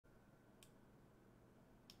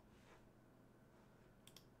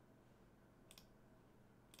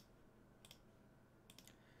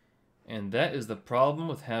And that is the problem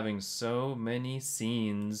with having so many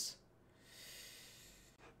scenes.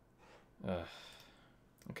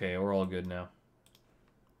 Okay, we're all good now.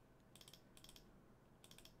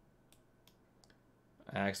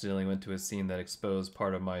 I accidentally went to a scene that exposed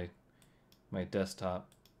part of my desktop.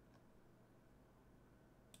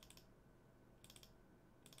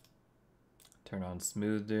 Turn on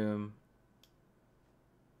Smooth Doom.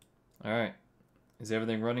 Alright. Is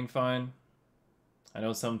everything running fine? I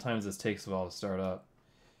know sometimes this takes a while to start up.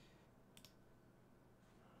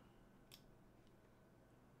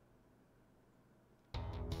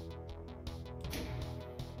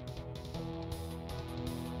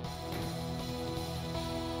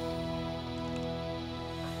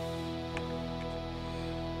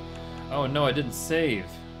 Oh no, I didn't save.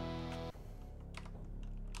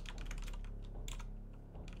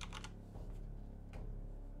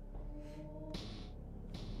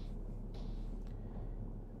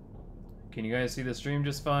 Can you guys see the stream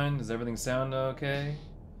just fine? Does everything sound okay?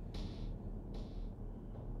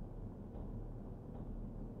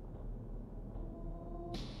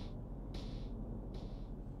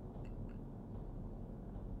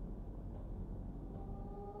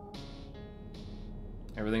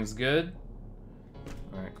 Everything's good?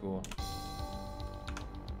 Alright, cool.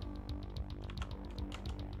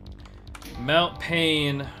 Mount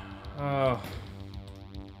Pain. Oh.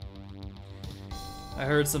 I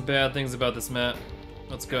heard some bad things about this map.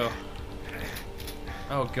 Let's go.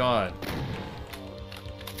 Oh god.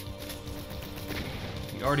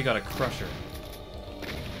 You already got a crusher.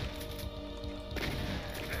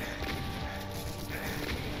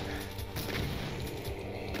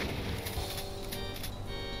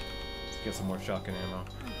 Let's get some more shotgun ammo.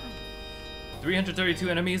 332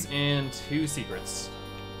 enemies and 2 secrets.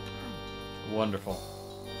 Wonderful.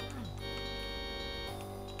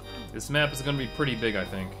 This map is going to be pretty big, I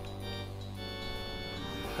think.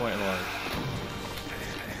 Quite large.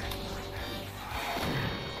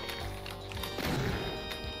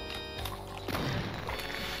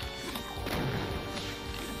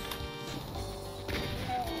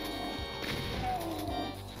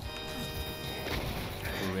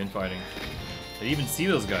 Ooh, infighting. I didn't even see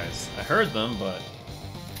those guys. I heard them, but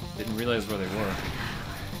didn't realize where they were.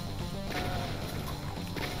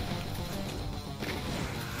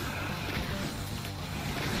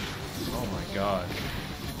 God.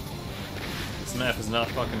 This map is not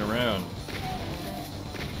fucking around.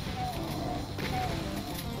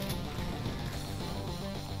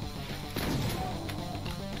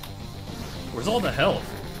 Where's all the health?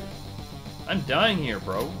 I'm dying here,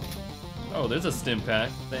 bro. Oh, there's a stim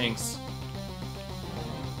pack. Thanks.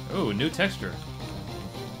 Oh, new texture.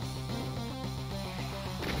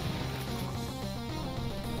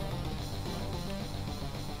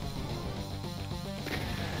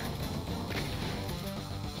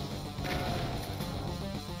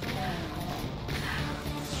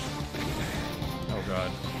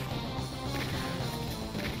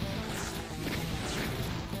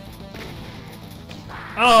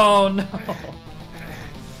 Oh no!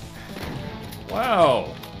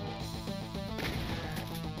 Wow!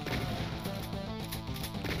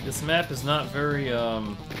 This map is not very, it's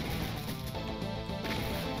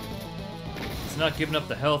not giving up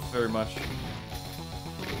the health very much.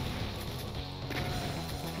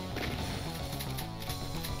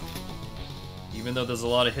 Even though there's a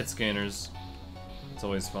lot of hit scanners, it's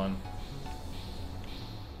always fun.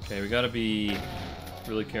 Okay, we gotta be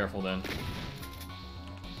really careful then.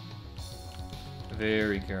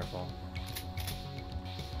 Very careful.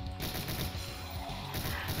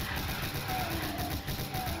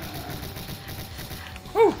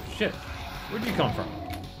 Oh shit! Where'd you come from?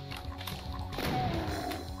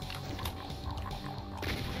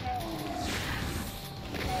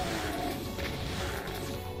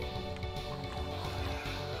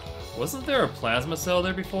 Wasn't there a plasma cell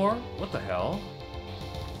there before? What the hell?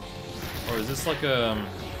 Or is this like a...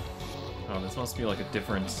 Oh, this must be like a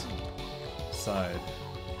different side.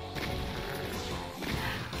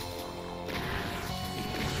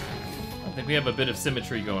 I think we have a bit of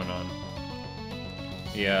symmetry going on.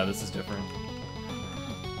 Yeah, this is different.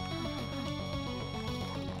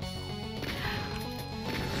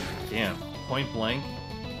 Damn, point blank,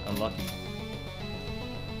 unlucky.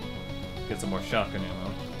 Get some more shotgun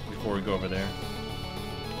ammo before we go over there.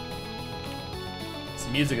 This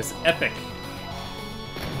music is epic.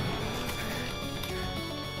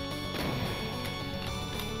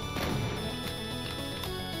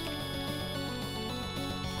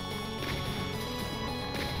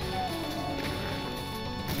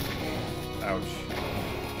 Ouch.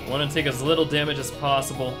 Want to take as little damage as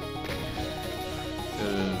possible,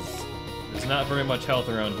 because not very much health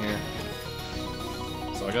around here.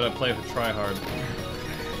 So I gotta play with try hard.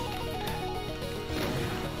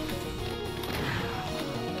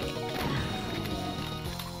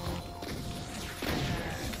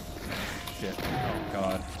 Shit. Oh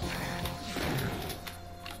god.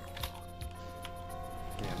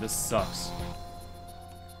 Damn, this sucks.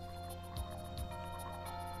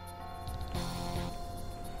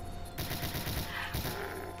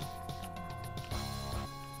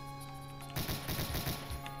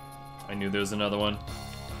 I knew there was another one.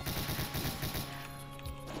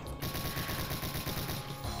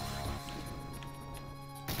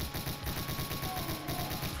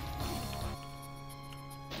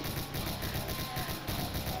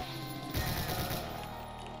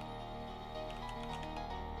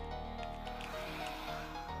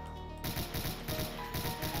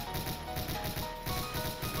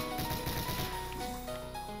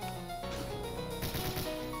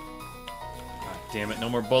 Damn it, no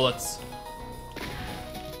more bullets.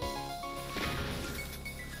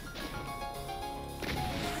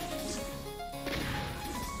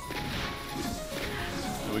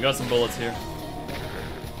 Oh, we got some bullets here.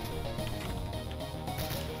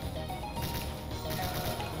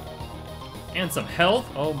 And some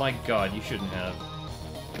health? Oh my god, you shouldn't have.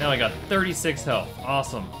 Now I got 36 health.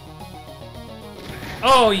 Awesome.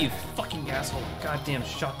 Oh, you fucking asshole. Goddamn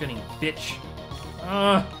shotgunning bitch.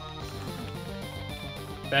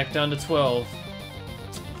 Back down to 12.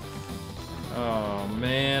 Oh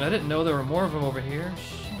man, I didn't know there were more of them over here.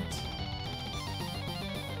 Shit.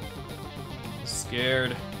 I'm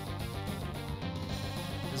scared.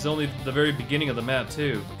 This is only the very beginning of the map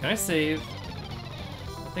too. Can I save?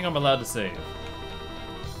 I think I'm allowed to save.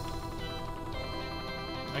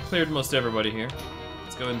 I cleared most everybody here.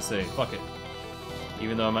 Let's go ahead and save. Fuck it.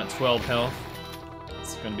 Even though I'm at 12 health,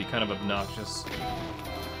 it's gonna be kind of obnoxious.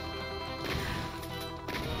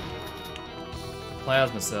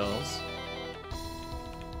 Plasma cells.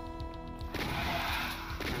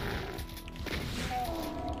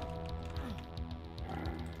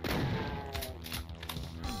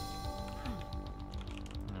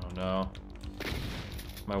 Oh no.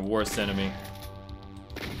 My worst enemy.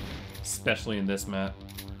 Especially in this map.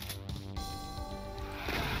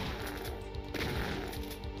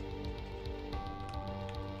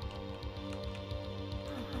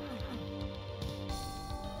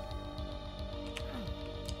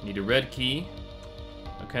 Need a red key.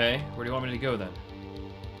 Okay, where do you want me to go then?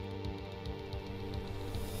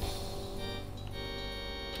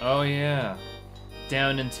 Oh yeah.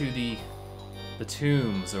 Down into the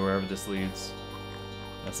tombs or wherever this leads.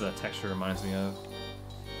 That's what that texture reminds me of.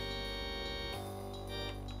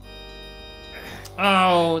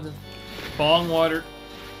 Oh, the bong water.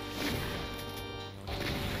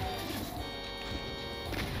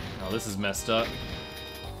 Oh, this is messed up.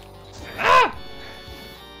 Ah!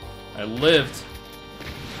 I lived.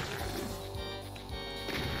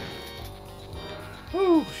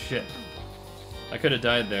 Whew, shit. I could have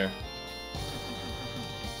died there.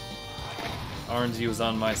 RNG was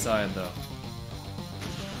on my side, though.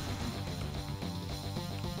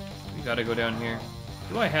 We gotta go down here.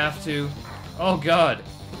 Do I have to? Oh god!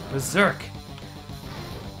 Berserk!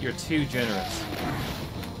 You're too generous.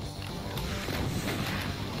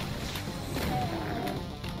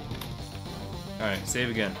 Alright, save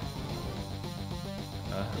again.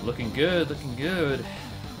 Looking good, looking good.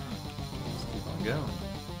 Let's keep on going.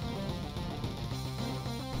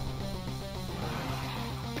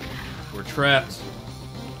 We're trapped.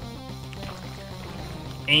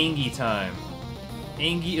 Angie time.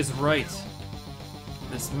 Angie is right.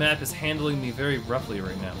 This map is handling me very roughly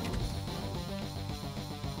right now.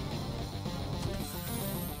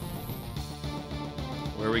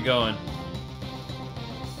 Where are we going?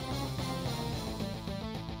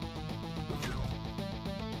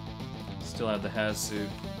 Still have the Haz suit.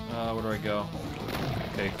 Where do I go?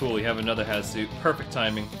 Okay, cool, we have another Haz suit. Perfect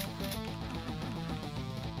timing.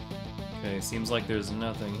 Okay, seems like there's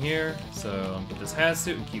nothing here, so I'll get this Haz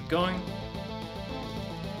suit and keep going.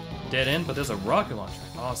 Dead end, but there's a rocket launcher.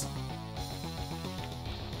 Awesome.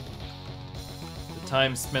 The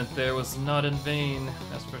time spent there was not in vain,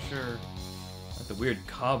 that's for sure. Like the weird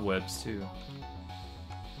cobwebs, too.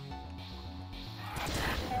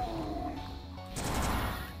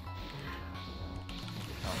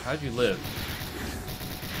 How'd you live?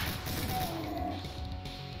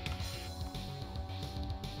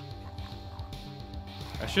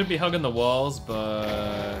 I should be hugging the walls,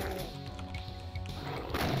 but...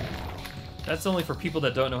 that's only for people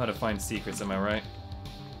that don't know how to find secrets, am I right?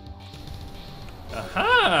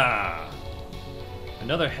 Aha!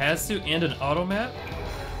 Another Haz suit and an auto map?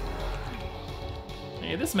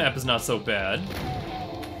 Hey, this map is not so bad.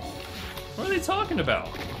 What are they talking about?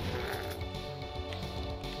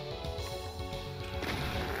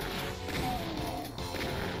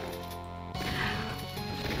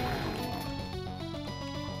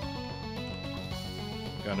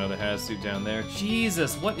 Got another Hazsuit down there.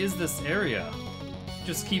 Jesus, what is this area?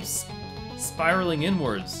 Just keeps spiraling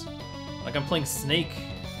inwards. Like I'm playing Snake.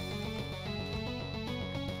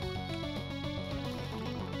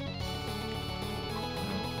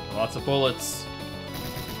 Lots of bullets.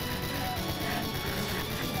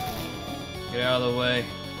 Get out of the way.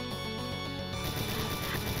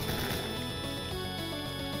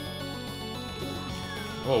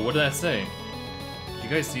 Whoa, what did that say? Did you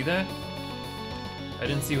guys see that? I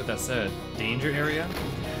didn't see what that said. Danger area?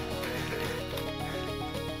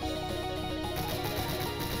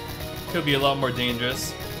 Could be a lot more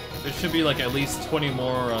dangerous. There should be like at least 20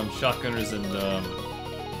 more shotgunners and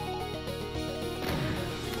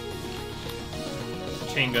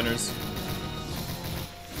chain gunners.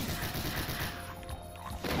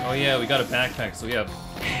 Oh yeah, we got a backpack, so we have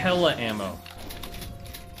hella ammo.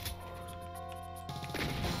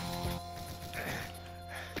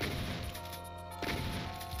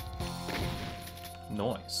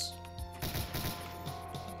 Nice.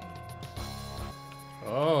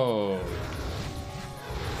 Oh.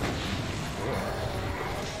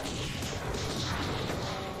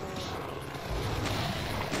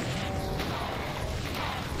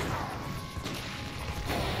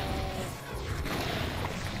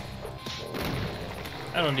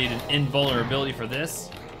 I don't need an invulnerability for this.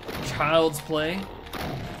 Child's play.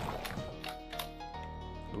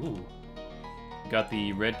 Ooh. Got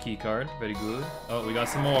the red key card. Very good. Oh, we got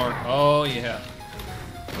some more. Oh, yeah.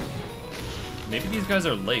 Maybe these guys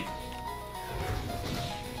are late.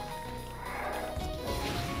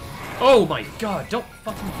 Oh my god, don't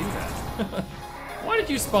fucking do that. Why did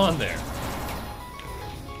you spawn there?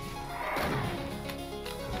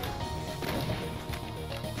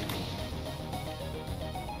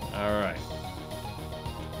 Alright.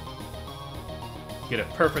 Get a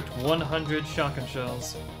perfect 100 shotgun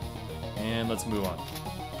shells. And let's move on.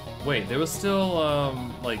 Wait, there was still,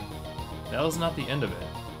 like, that was not the end of it.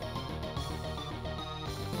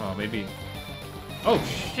 Oh, maybe. Oh,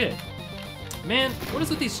 shit. Man, what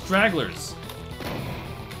is with these stragglers?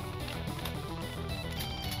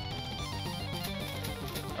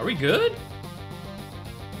 Are we good?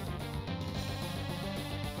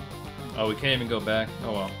 Oh, we can't even go back.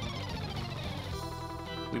 Oh, well.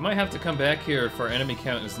 We might have to come back here if our enemy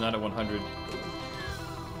count is not at 100.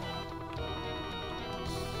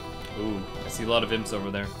 Ooh, I see a lot of imps over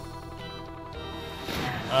there.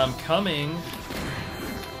 I'm coming.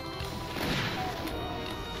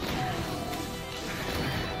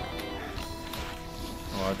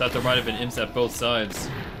 Oh, I thought there might have been imps at both sides.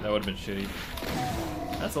 That would have been shitty.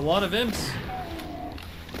 That's a lot of imps.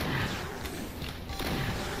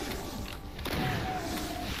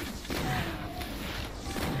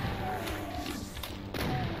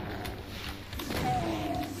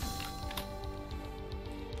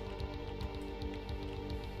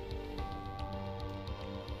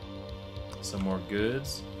 Some more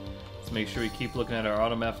goods. Let's make sure we keep looking at our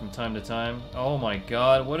auto map from time to time. Oh my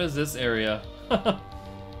god, what is this area?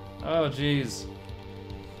 Oh jeez.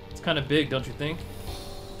 It's kind of big, don't you think?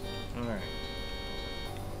 Alright.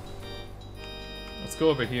 Let's go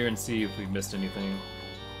over here and see if we missed anything.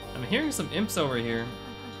 I'm hearing some imps over here.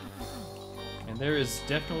 And there is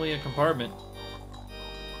definitely a compartment.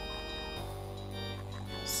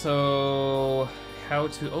 So, how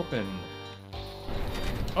to open?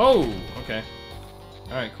 Oh, okay.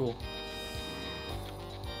 Alright, cool.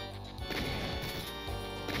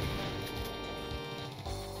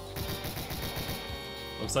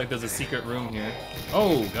 Looks like there's a secret room here.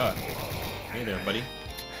 Oh, God. Hey there, buddy.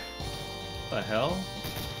 What the hell?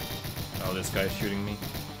 Oh, this guy's shooting me.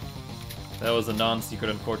 That was a non-secret,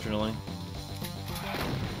 unfortunately.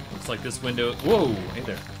 Looks like this window... Whoa! Hey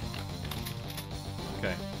there.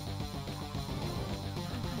 Okay.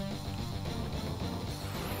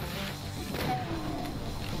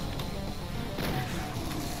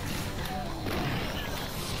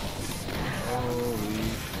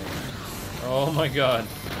 Oh my god.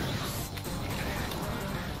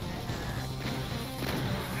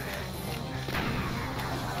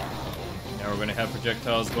 Now we're gonna have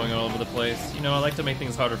projectiles going all over the place. You know, I like to make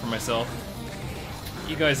things harder for myself.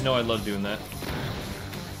 You guys know I love doing that.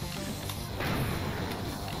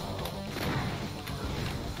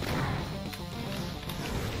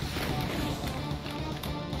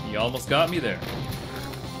 You almost got me there.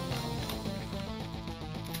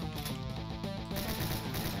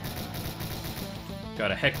 Got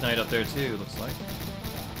a Heck Knight up there too, looks like.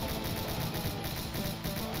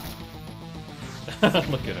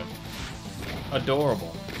 Look at him.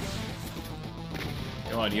 Adorable.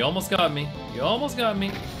 Come on, you almost got me. You almost got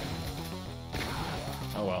me.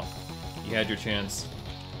 Oh well. You had your chance.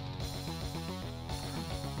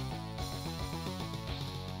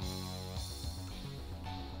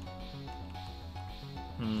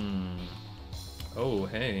 Oh,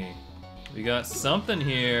 hey. We got something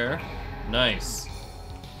here. Nice.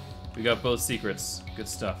 We got both secrets. Good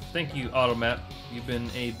stuff. Thank you, Automap. You've been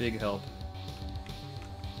a big help.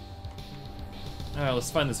 Alright, let's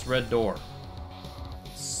find this red door.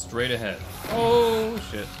 Straight ahead. Oh,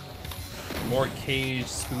 shit. More cage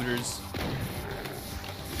scooters.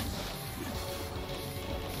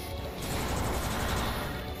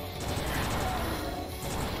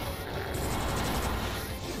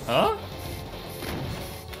 Huh?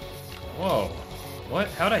 Whoa. What?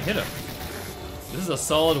 How'd I hit him? This is a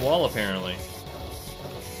solid wall, apparently.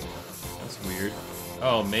 That's weird.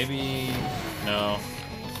 Oh, maybe... No.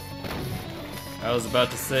 I was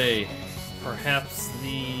about to say, perhaps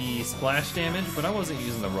the splash damage, but I wasn't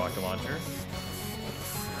using the rocket launcher.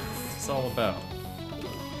 What's this all about?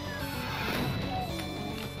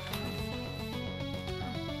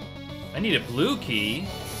 I need a blue key.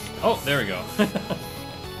 Oh, there we go.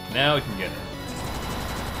 Now we can get it.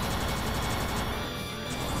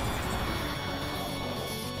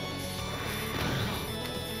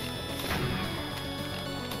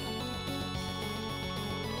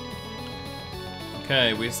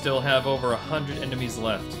 Okay, we still have over 100 enemies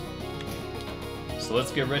left. So let's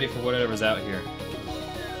get ready for whatever's out here.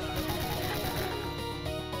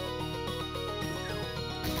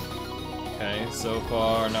 Okay, so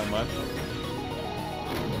far, not much.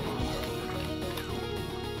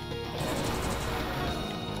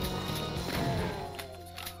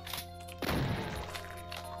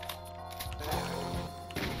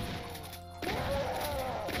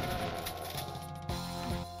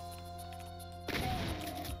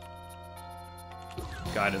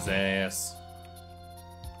 Got his ass.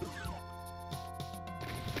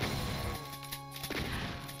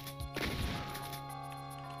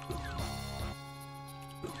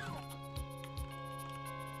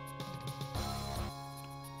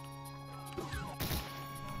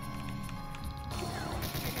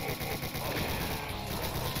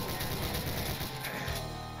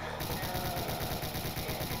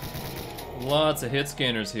 Lots of hit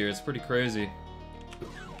scanners here, it's pretty crazy.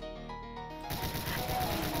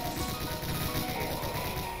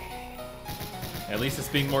 At least it's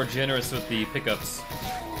being more generous with the pickups.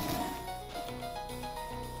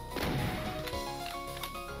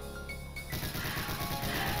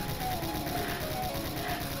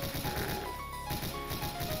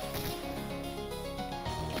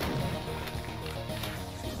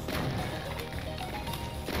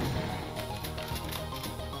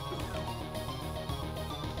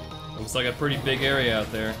 Looks like a pretty big area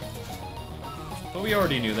out there. But we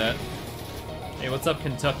already knew that. Hey, what's up,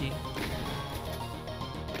 Kentucky?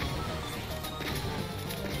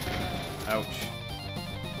 Ouch.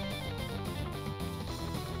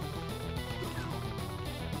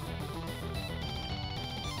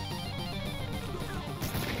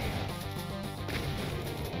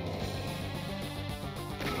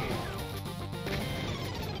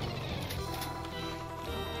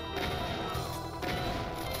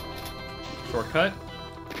 Shortcut.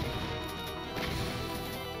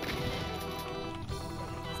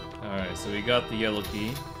 Alright, so we got the yellow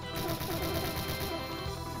key.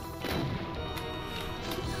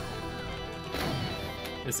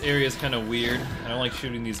 This area is kind of weird. I don't like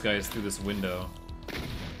shooting these guys through this window.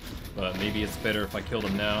 But maybe it's better if I kill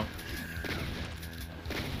them now.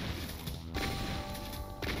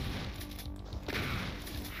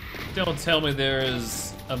 Don't tell me there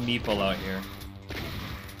is a meeple out here.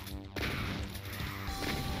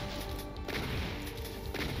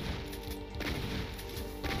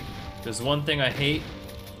 There's one thing I hate,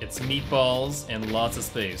 it's meatballs and lots of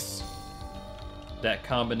space. That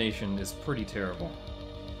combination is pretty terrible.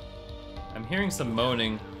 I'm hearing some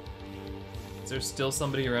moaning. Is there still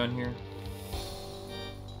somebody around here?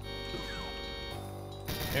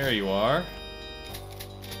 There you are.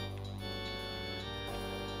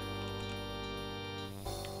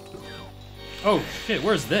 Oh shit,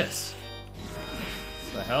 where's this?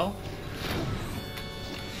 What the hell?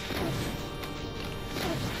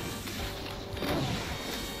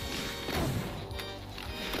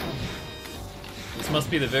 This must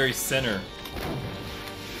be the very center.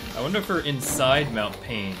 I wonder if we're inside Mount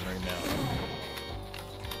Pain right now.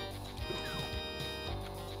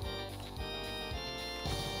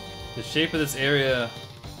 The shape of this area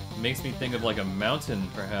makes me think of like a mountain,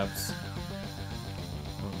 perhaps.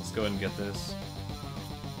 Well, let's go ahead and get this.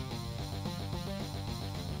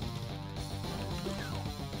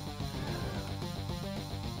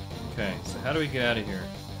 Okay, so how do we get out of here?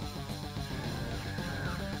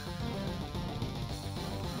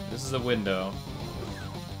 This is a window.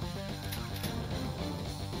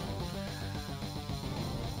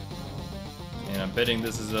 And I'm betting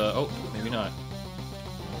this is a... oh, maybe not.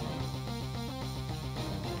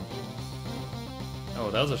 Oh,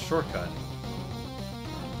 that was a shortcut.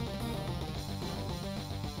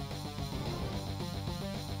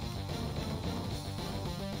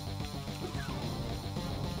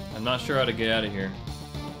 I'm not sure how to get out of here.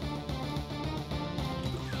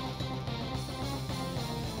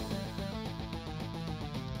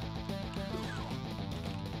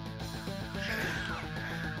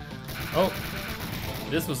 Oh,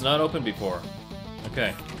 this was not open before.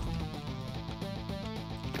 Okay.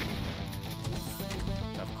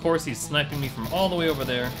 Of course he's sniping me from all the way over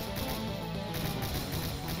there.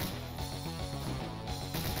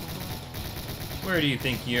 Where do you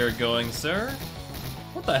think you're going, sir?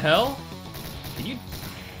 What the hell? Can you...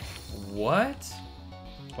 what?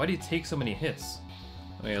 Why do you take so many hits?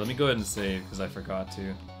 Okay, let me go ahead and save, because I forgot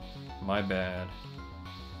to. My bad.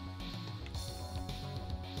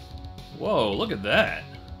 Whoa, look at that.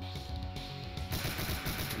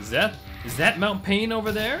 Is that Mount Pain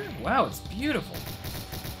over there? Wow, it's beautiful.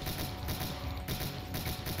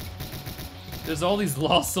 There's all these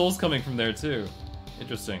lost souls coming from there too.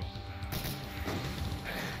 Interesting.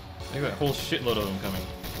 Look at that whole shitload of them coming.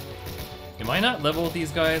 Am I not level with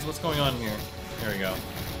these guys? What's going on here? There we go.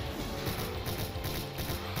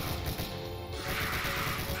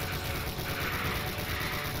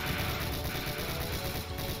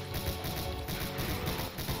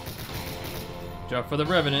 Job for the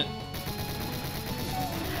Revenant.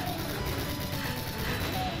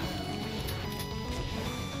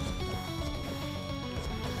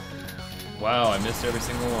 Wow, I missed every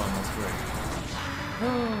single one. That's great.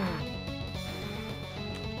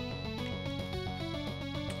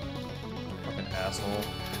 Fucking asshole.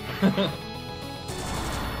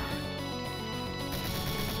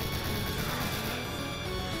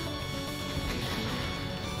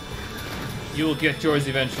 You will get yours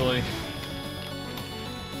eventually.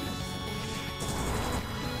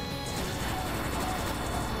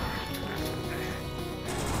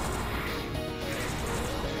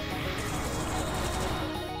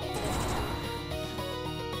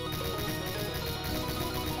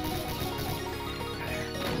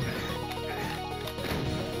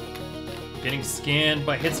 Getting scanned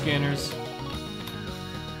by hit scanners.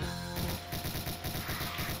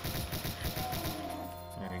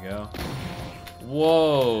 There we go.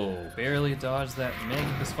 Whoa! Barely dodged that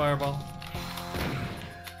Magnus fireball.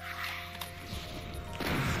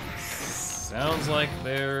 Sounds like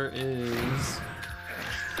there is...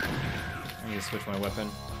 I need to switch my weapon.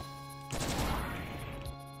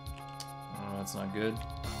 Oh, that's not good.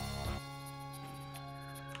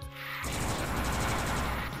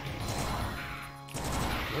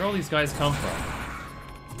 Where all these guys come from?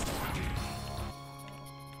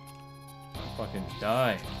 Fucking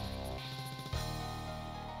die.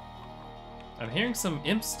 I'm hearing some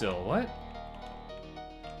imps still. What?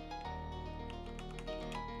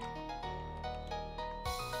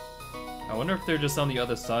 I wonder if they're just on the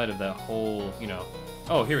other side of that whole, you know...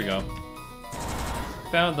 Oh, here we go.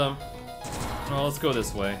 Found them. Oh, let's go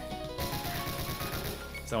this way.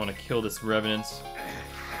 So I want to kill this Revenant.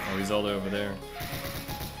 Oh, he's all over there.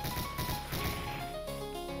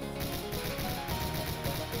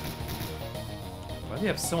 Why do they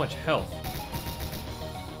have so much health?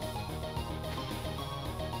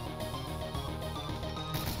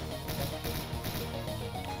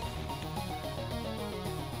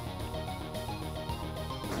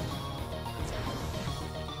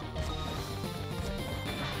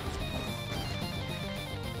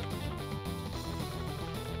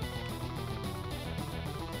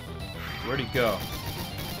 Where'd he go?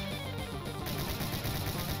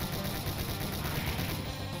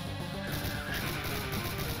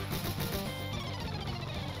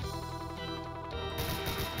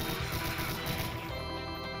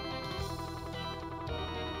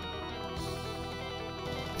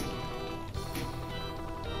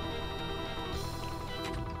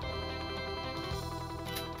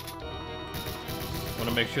 Want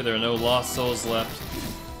to make sure there are no lost souls left.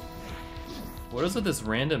 What is with this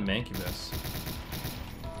random Mancubus?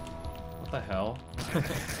 What the hell?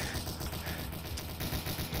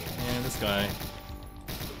 And this guy.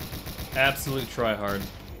 Absolute tryhard.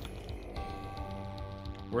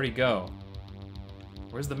 Where'd he go?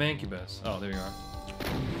 Where's the Mancubus? Oh, there you are.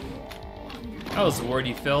 I was worried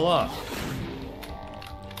he fell off.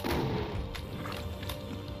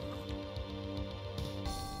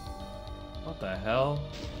 What the hell?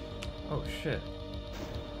 Oh shit.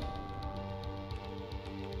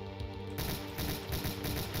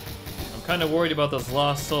 I'm kind of worried about those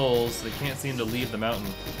lost souls. They can't seem to leave the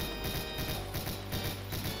mountain.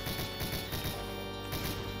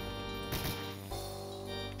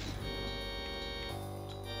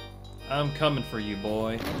 I'm coming for you,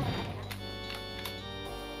 boy.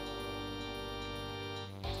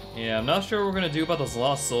 Yeah, I'm not sure what we're gonna do about those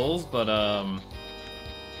lost souls, but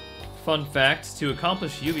fun fact, to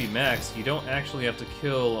accomplish UV Max, you don't actually have to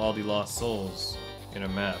kill all the lost souls in a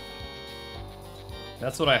map.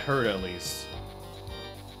 That's what I heard, at least.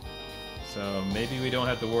 So maybe we don't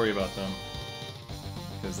have to worry about them,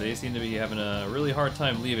 because they seem to be having a really hard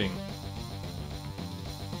time leaving.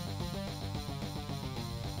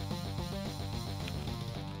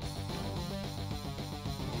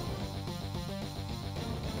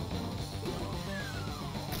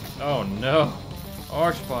 Oh no!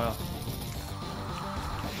 Archvile!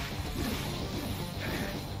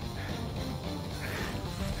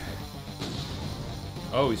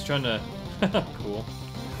 Oh, he's trying to... Cool.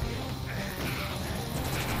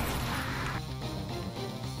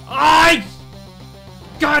 I...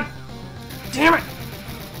 God damn it!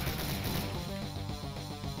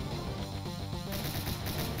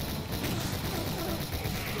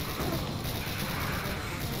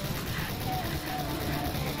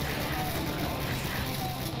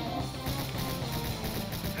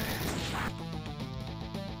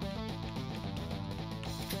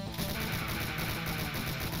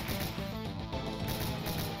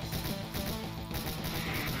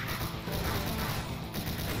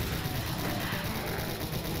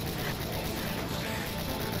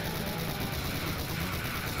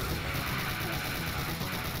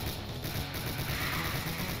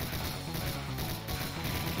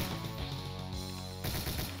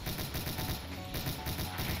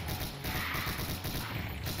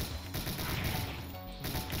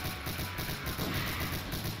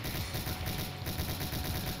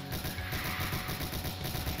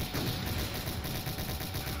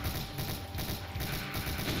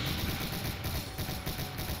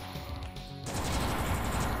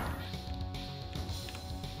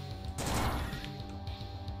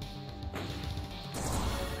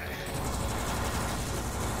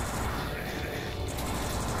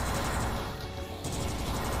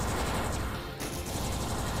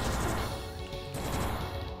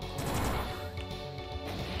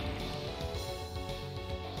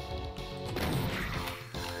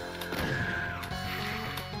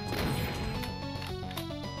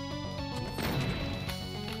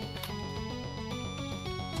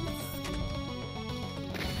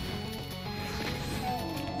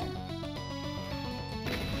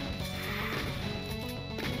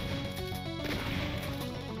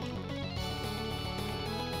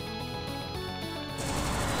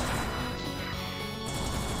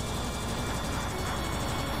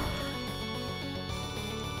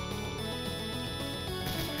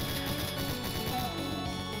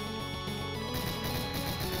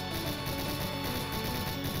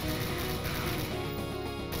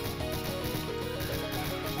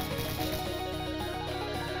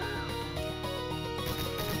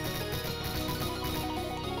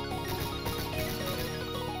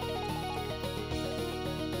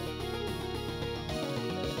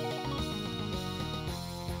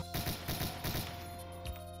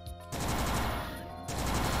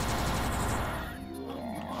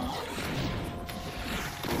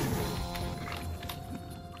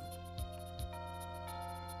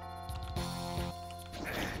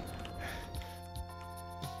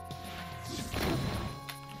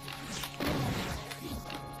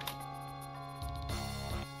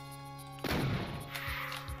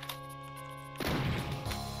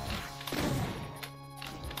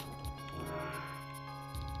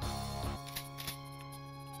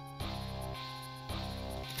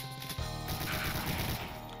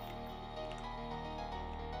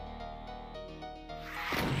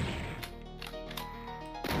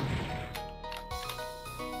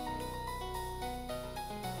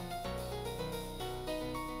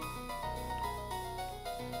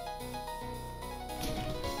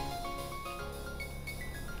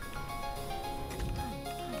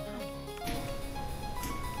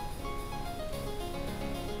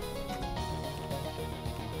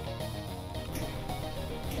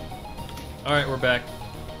 Alright, we're back.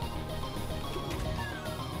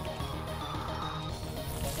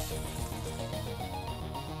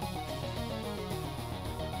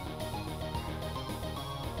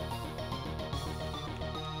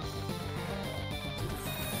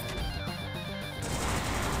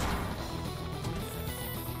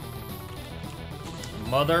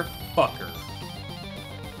 Motherfucker.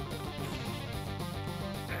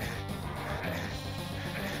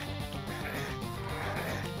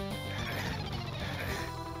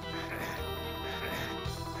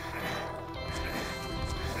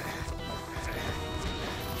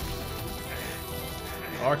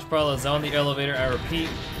 Archvile is on the elevator. I repeat,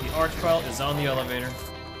 the Archvile is on the elevator.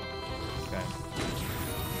 Okay.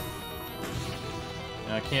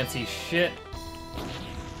 Now I can't see shit.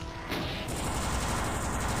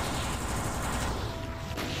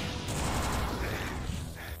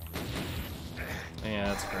 Yeah,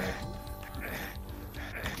 that's great.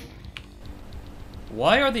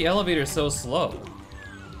 Why are the elevators so slow?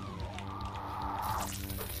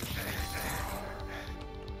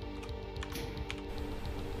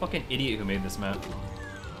 Fucking idiot who made this map.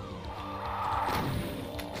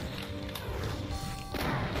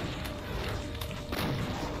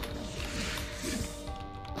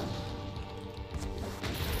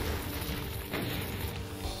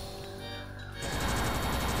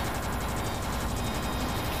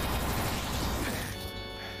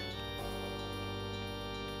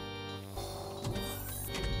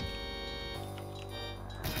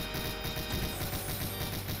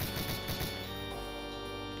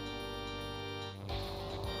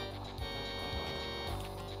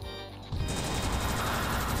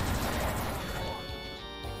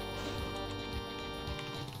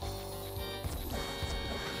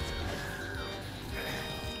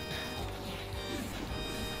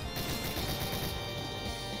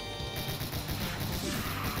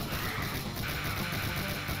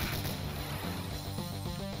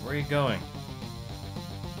 Where are you going?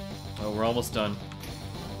 Oh, we're almost done.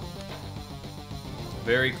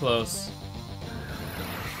 Very close.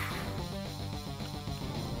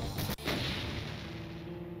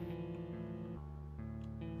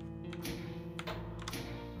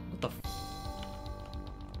 What the f-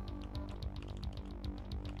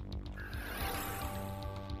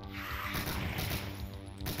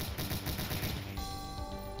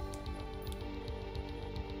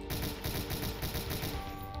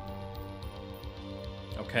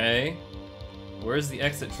 Okay. Where's the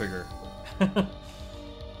exit trigger?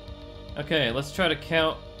 Okay, let's try to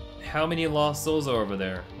count how many lost souls are over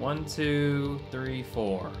there. 1, 2, 3,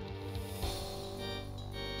 4.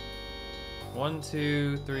 1,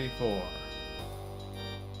 2, 3, 4.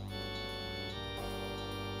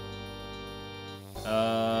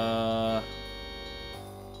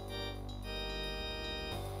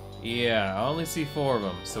 Yeah, I only see 4 of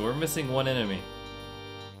them, so we're missing 1 enemy.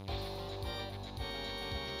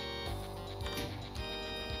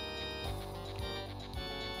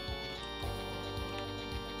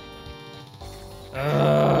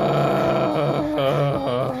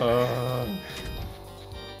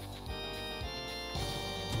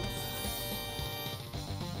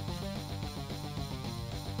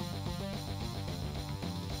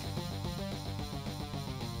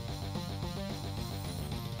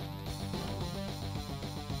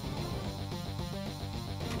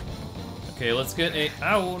 Okay, let's get a...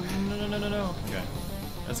 Ow! No. Okay.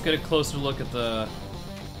 Let's get a closer look at the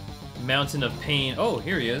Mountain of Pain. Oh,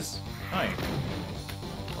 here he is. Hi.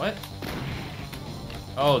 What?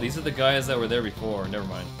 Oh, these are the guys that were there before. Never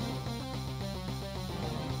mind.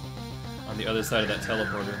 On the other side of that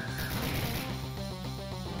teleporter.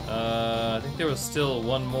 I think there was still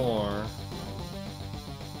one more.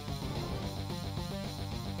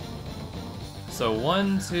 So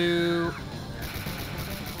 1, 2...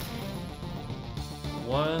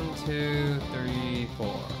 1, 2, 3,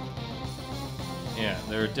 4. Yeah,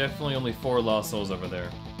 there are definitely only 4 lost souls over there.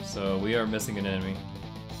 So we are missing an enemy.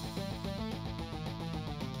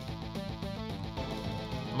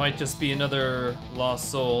 Might just be another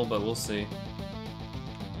lost soul, but we'll see.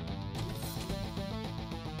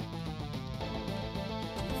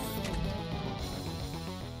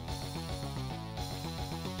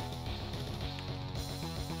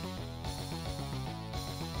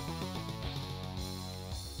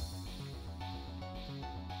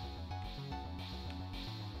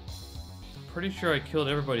 Pretty sure I killed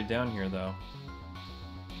everybody down here, though.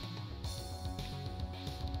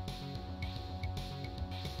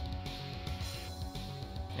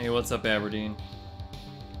 Hey, what's up, Aberdeen?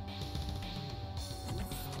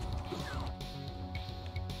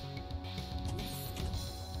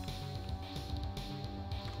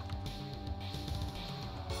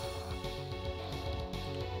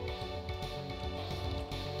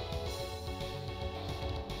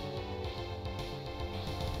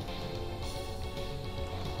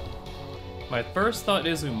 My first thought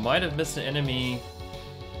is we might have missed an enemy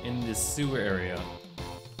in this sewer area.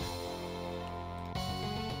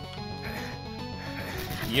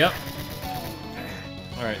 Yep.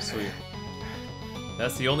 Alright, sweet.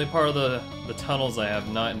 That's the only part of the tunnels I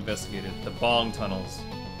have not investigated. The bong tunnels.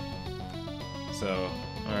 So,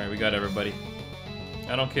 alright, we got everybody.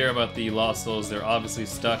 I don't care about the lost souls, they're obviously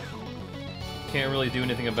stuck. Can't really do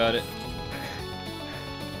anything about it.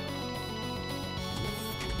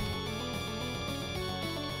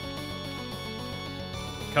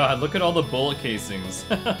 God, look at all the bullet casings.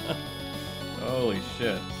 Holy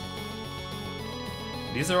shit.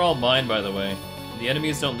 These are all mine, by the way. The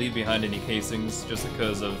enemies don't leave behind any casings just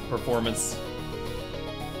because of performance.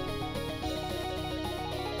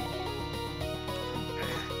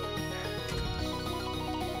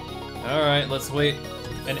 Alright, let's wait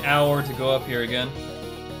an hour to go up here again.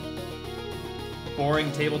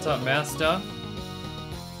 Boring tabletop math stuff?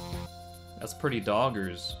 That's pretty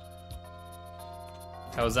doggers.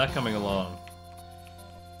 How is that coming along?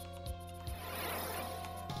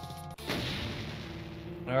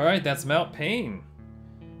 Alright, that's Mount Pain.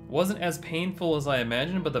 Wasn't as painful as I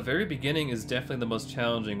imagined, but the very beginning is definitely the most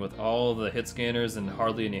challenging with all the hit scanners and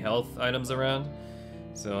hardly any health items around.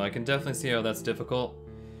 So I can definitely see how that's difficult.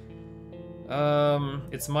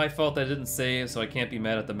 It's my fault that I didn't save, so I can't be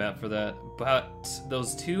mad at the map for that. But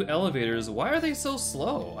those two elevators, why are they so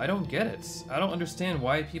slow? I don't get it. I don't understand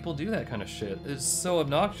why people do that kind of shit. It's so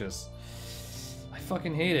obnoxious. I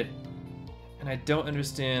fucking hate it. And I don't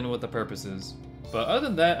understand what the purpose is. But other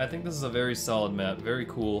than that, I think this is a very solid map, very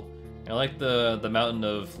cool. I like the mountain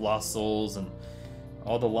of lost souls and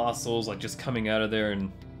all the lost souls like just coming out of there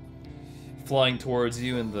and flying towards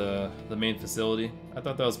you in the main facility. I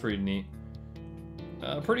thought that was pretty neat.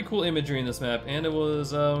 Pretty cool imagery in this map, and it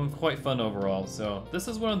was quite fun overall. So this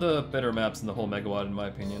is one of the better maps in the whole Megawatt, in my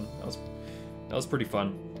opinion. That was pretty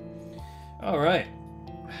fun. All right,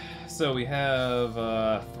 so we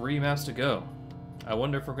have 3 maps to go. I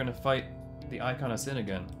wonder if we're gonna fight the Icon of Sin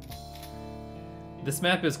again. This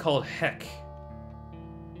map is called Heck.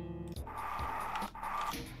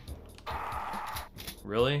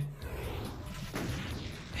 Really?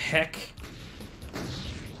 Heck?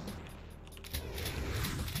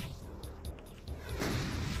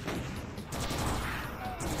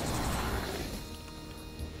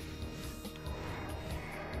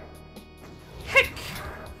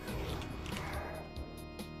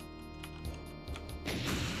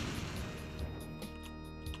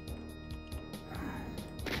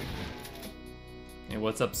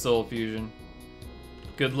 What's up, Soul Fusion?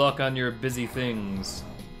 Good luck on your busy things.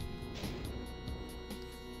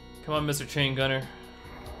 Come on, Mr. Chain Gunner.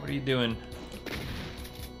 What are you doing?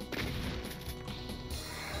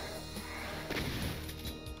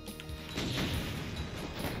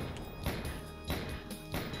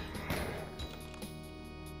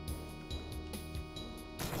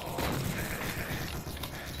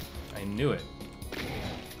 I knew it.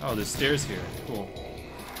 Oh, there's stairs here. Cool.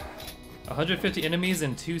 150 enemies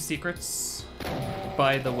and 2 secrets,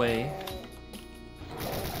 by the way. I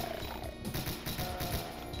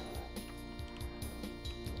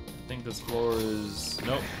think this floor is...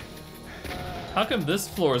 Nope. How come this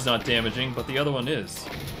floor is not damaging, but the other one is?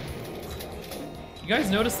 You guys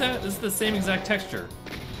notice that? This is the same exact texture.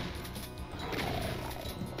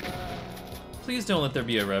 Please don't let there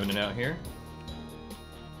be a Revenant out here.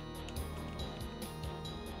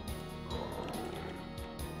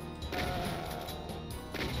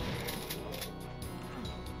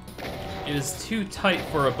 It is too tight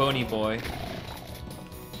for a bony boy.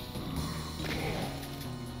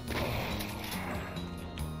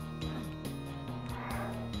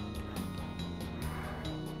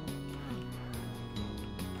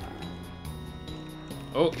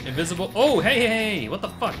 Oh, invisible. Oh, hey, hey, hey! What the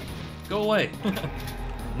fuck? Go away.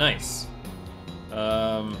 Nice.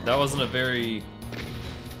 That wasn't a very...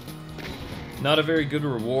 Not a very good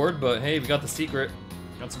reward, but hey, we got the secret.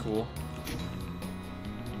 That's cool.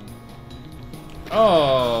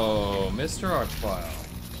 Oh, Mr. Archvile.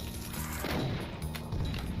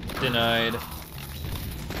 Denied.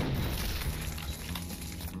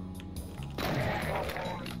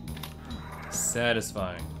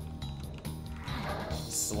 Satisfying.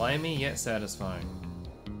 Slimy yet satisfying.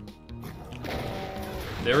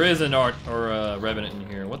 There is an art or a Revenant in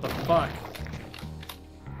here. What the fuck?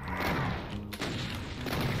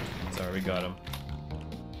 Sorry, we got him.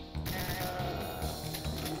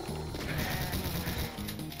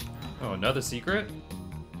 Oh, another secret?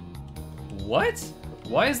 What?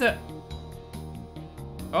 Why is that?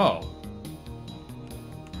 Oh.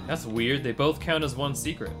 That's weird. They both count as one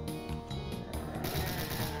secret.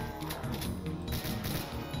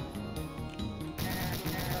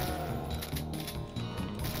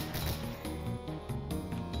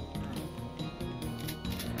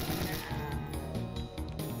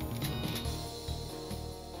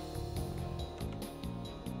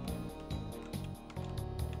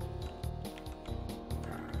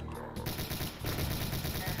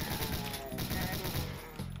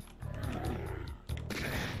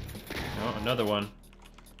 another one.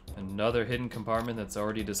 Another hidden compartment that's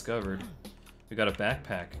already discovered. We got a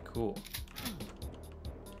backpack. Cool.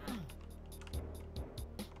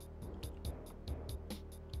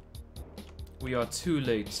 We are too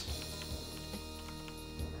late.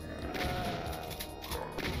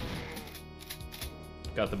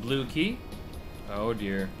 Got the blue key. Oh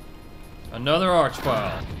dear. Another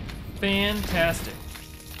archvile. Fantastic.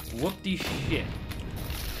 Whoop-de-shit.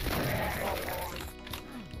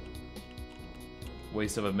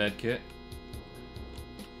 Waste of a med kit.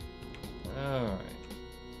 Alright.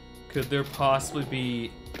 Could there possibly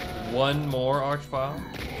be one more archvile?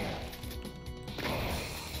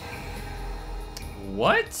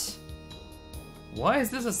 What? Why is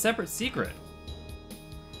this a separate secret?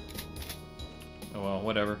 Oh well,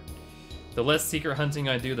 whatever. The less secret hunting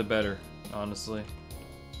I do, the better, honestly.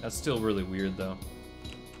 That's still really weird, though.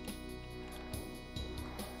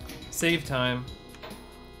 Save time.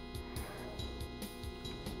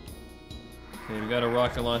 Okay, we got a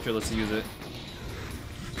rocket launcher, let's use it.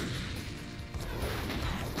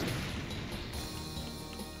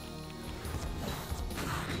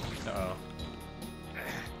 Uh-oh.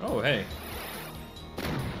 Oh, hey.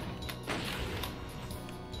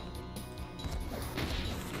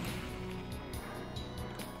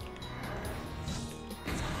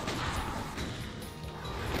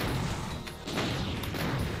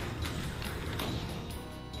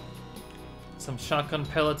 Some shotgun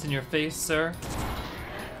pellets in your face, sir.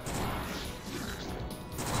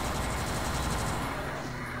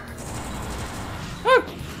 Woo!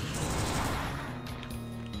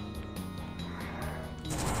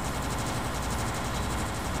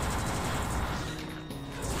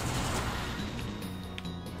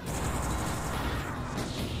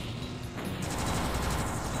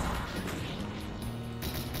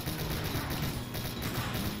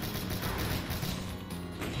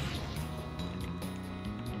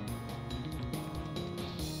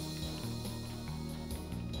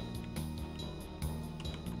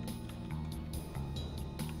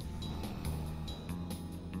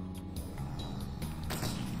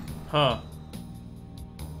 Huh.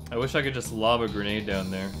 I wish I could just lob a grenade down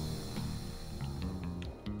there.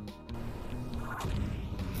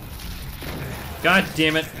 God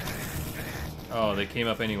damn it! Oh, they came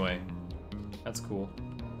up anyway. That's cool.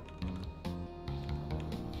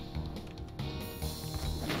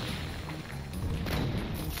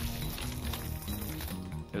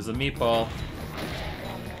 There's a meatball.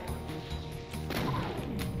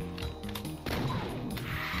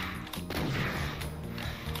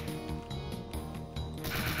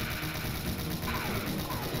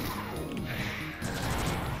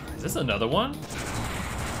 Is this another one?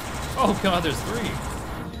 Oh god, there's 3.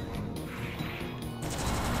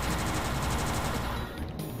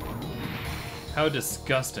 How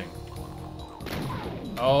disgusting.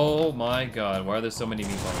 Oh my god, why are there so many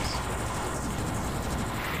meatballs?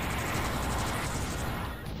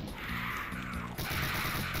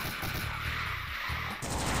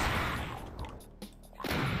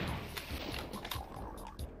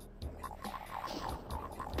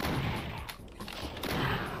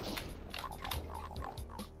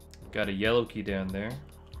 Got a yellow key down there.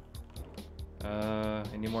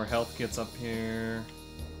 Any more health kits up here?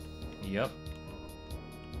 Yep.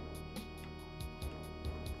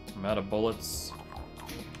 I'm out of bullets.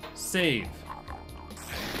 Save.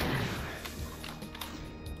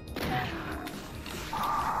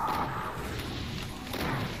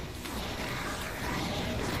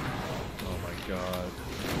 Oh my god.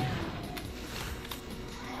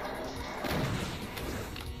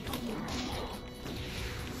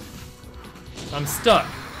 I'm stuck.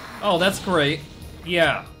 Oh, that's great.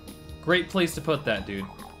 Yeah. Great place to put that, dude.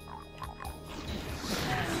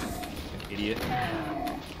 Idiot.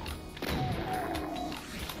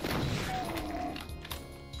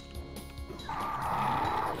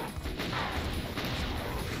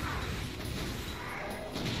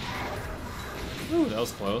 Ooh, that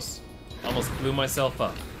was close. Almost blew myself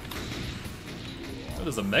up. Oh,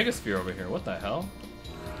 there's a megasphere over here. What the hell?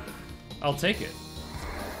 I'll take it.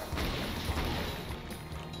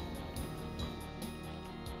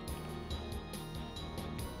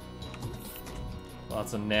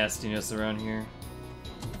 Lots of nastiness around here.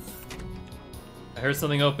 I heard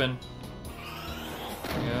something open.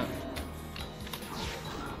 Yeah.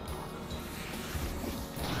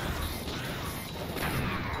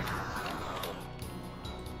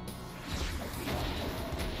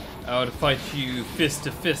 I would fight you fist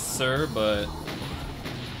to fist, sir, but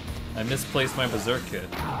I misplaced my berserk kit.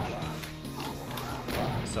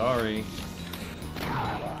 Sorry.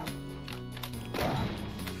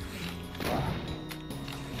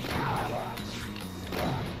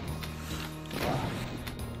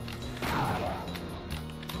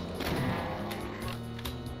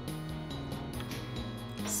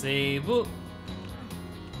 Save.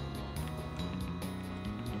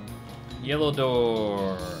 Yellow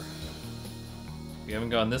door. We haven't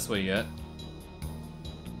gone this way yet.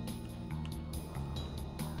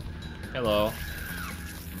 Hello.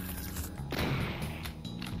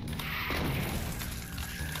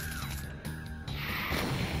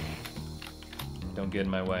 Don't get in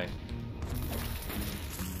my way.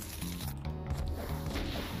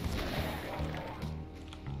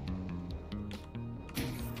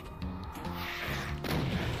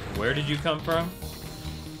 Where did you come from?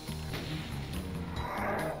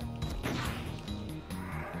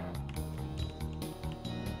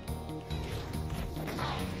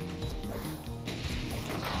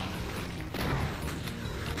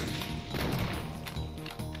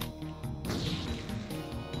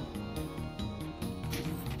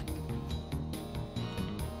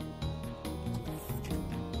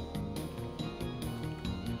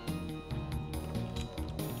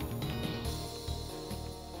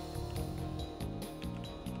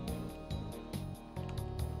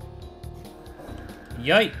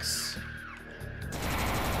 Yikes.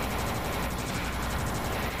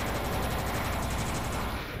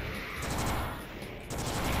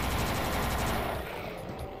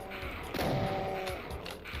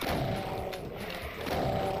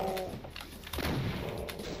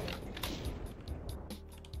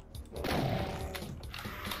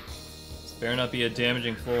 This better not be a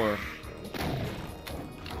damaging floor.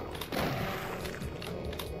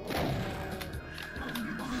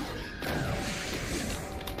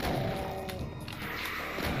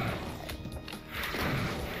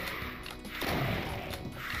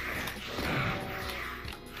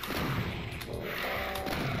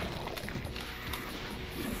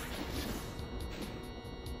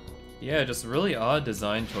 Yeah, just really odd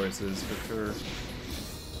design choices for sure.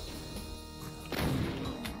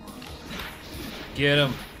 Get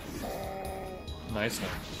him. Nice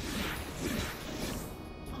one.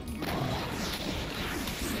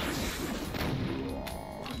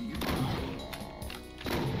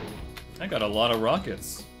 I got a lot of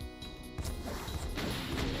rockets.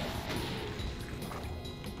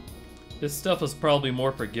 This stuff was probably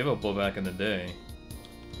more forgivable back in the day.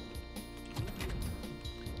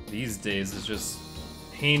 These days is just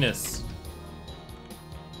heinous.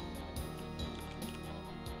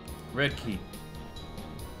 Red key.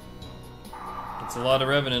 It's a lot of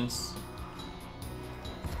revenants.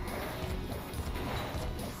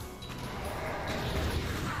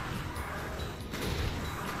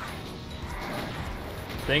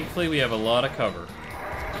 Thankfully, we have a lot of cover.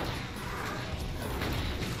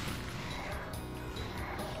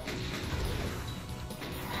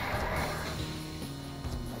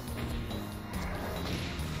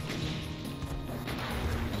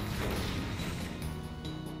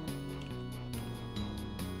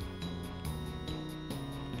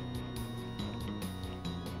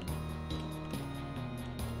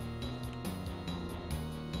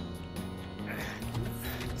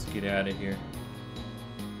 Get out of here.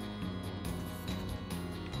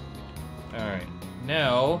 Alright,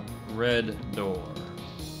 now, red door.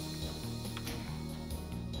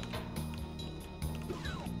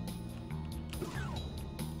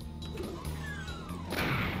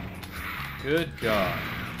 Good God.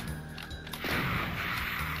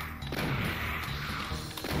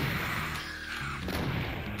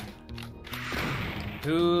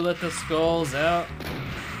 Who let the skulls out?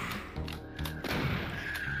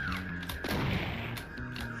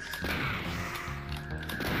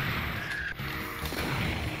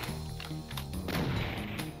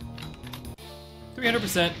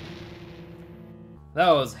 %. That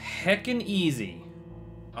was heckin' easy.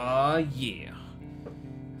 Yeah.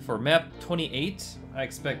 For map 28, I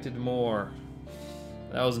expected more.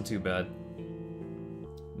 That wasn't too bad.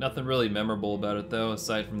 Nothing really memorable about it though,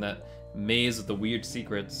 aside from that maze with the weird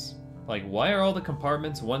secrets. Like, why are all the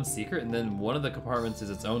compartments one secret and then one of the compartments is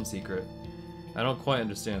its own secret? I don't quite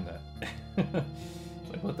understand that.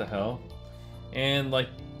 Like, what the hell? And like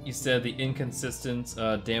you said, the inconsistent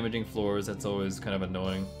damaging floors, that's always kind of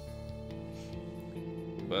annoying.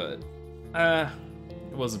 But,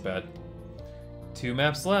 it wasn't bad. 2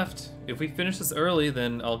 maps left. If we finish this early,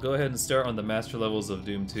 then I'll go ahead and start on the master levels of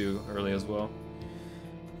Doom 2 early as well.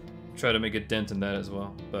 Try to make a dent in that as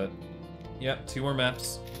well. But, yep, 2 more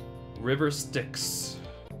maps. River Styx.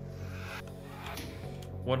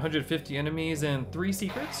 150 enemies and 3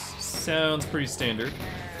 secrets? Sounds pretty standard.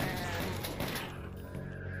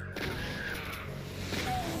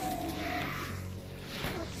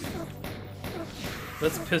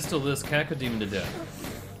 Let's pistol this Cacodemon to death.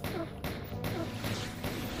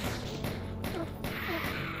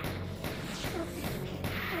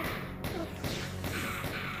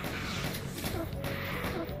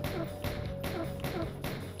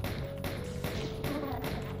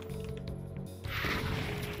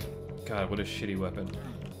 God, what a shitty weapon.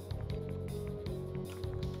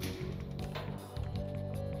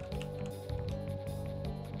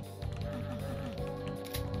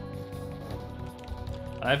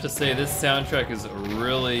 I have to say, this soundtrack is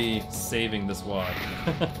really saving this WAD.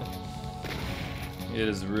 It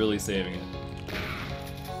is really saving it.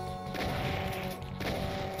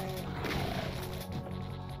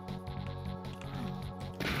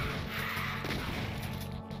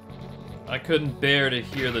 I couldn't bear to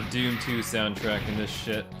hear the Doom 2 soundtrack in this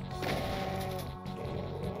shit.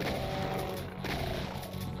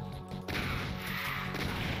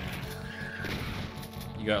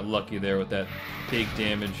 You got lucky there with that big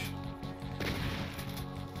damage.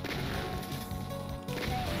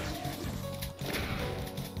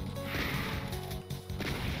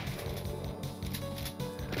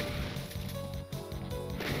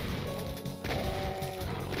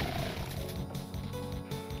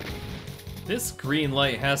 This green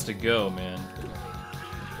light has to go, man.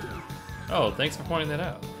 Oh, thanks for pointing that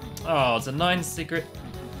out. Oh, it's a 9 secret.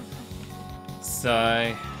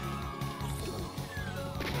 Sigh.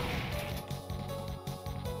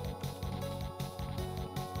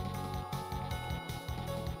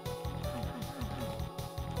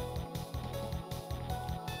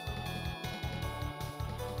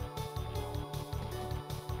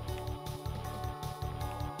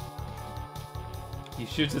 He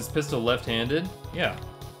shoots his pistol left-handed? Yeah.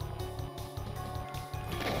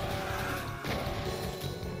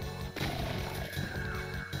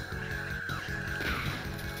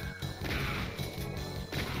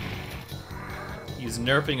 He's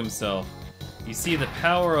nerfing himself. You see, the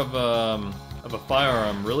power of a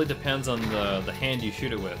firearm really depends on the hand you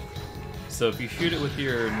shoot it with. So if you shoot it with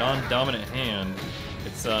your non-dominant hand,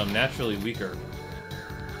 it's naturally weaker.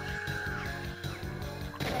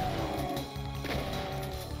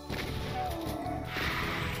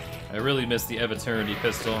 I really missed the Ev Eternity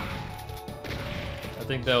pistol. I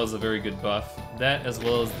think that was a very good buff. That as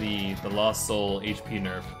well as the Lost Soul HP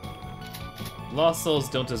nerf. Lost Souls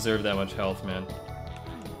don't deserve that much health, man.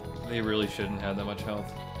 They really shouldn't have that much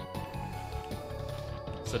health.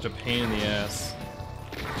 Such a pain in the ass.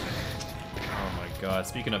 Oh my god,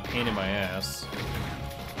 speaking of pain in my ass.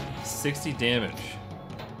 60 damage.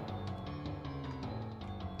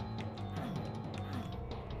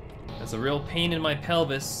 That's a real pain in my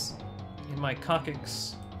pelvis. In my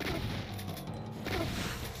coccyx.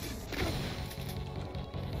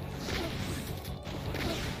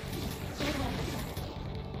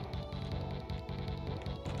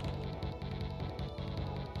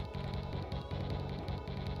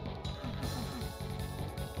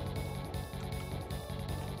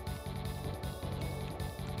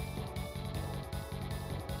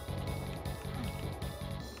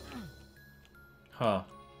 Huh.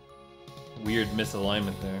 Weird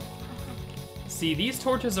misalignment there. See, these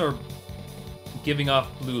torches are giving off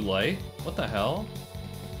blue light. What the hell?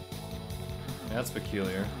 That's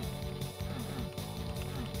peculiar.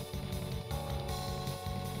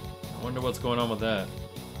 I wonder what's going on with that.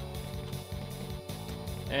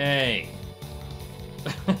 Hey!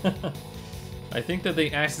 I think that they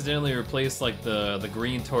accidentally replaced like the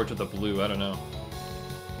green torch with the blue, I don't know.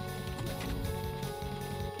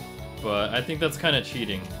 But I think that's kind of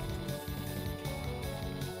cheating.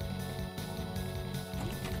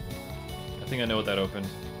 I think I know what that opened.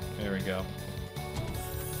 There we go.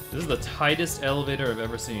 This is the tightest elevator I've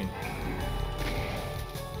ever seen.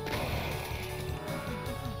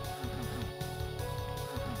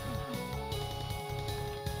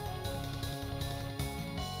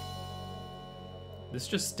 This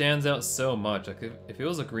just stands out so much. Like if it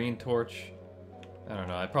was a green torch, I don't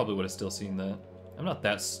know, I probably would have still seen that. I'm not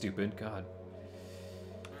that stupid, God.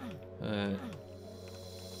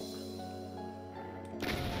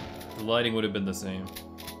 The lighting would have been the same.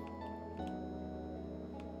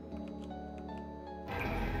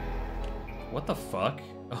 What the fuck?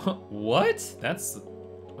 What? That's...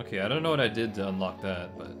 Okay, I don't know what I did to unlock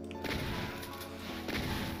that, but...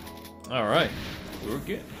 Alright.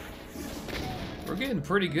 We're getting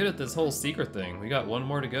pretty good at this whole secret thing. We got one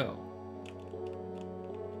more to go.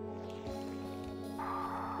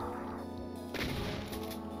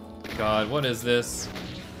 God, what is this?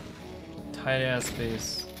 Tight ass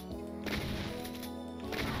space.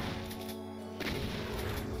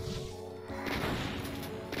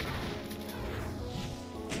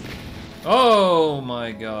 Oh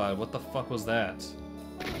my god, what the fuck was that?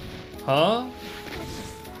 Huh?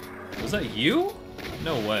 Was that you?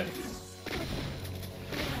 No way.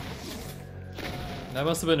 That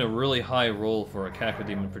must have been a really high roll for a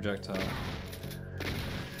Cacodemon projectile.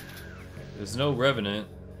 There's no Revenant,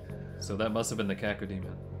 so that must have been the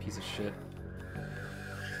Cacodemon. piece of shit.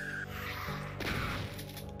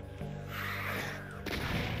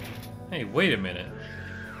 Hey, wait a minute.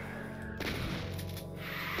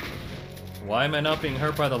 Why am I not being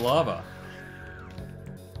hurt by the lava?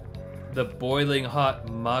 The boiling hot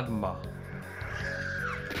magma.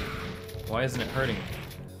 Why isn't it hurting me?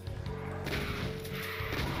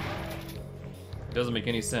 It doesn't make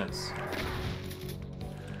any sense.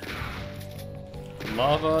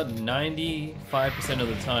 Lava 95% of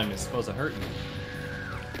the time is supposed to hurt me.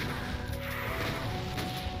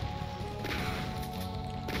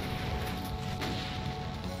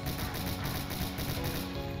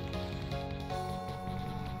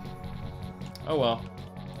 Oh well.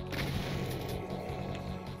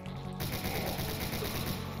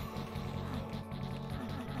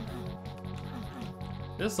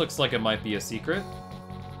 This looks like it might be a secret.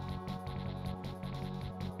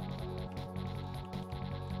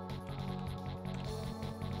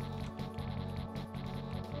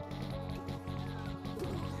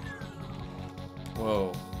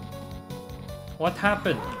 Whoa. What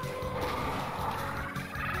happened?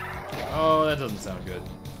 Oh, that doesn't sound good.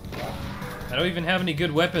 I don't even have any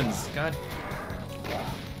good weapons. God.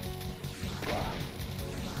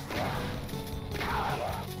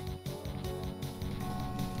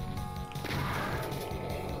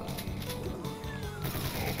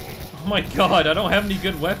 Oh my god, I don't have any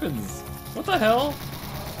good weapons. What the hell?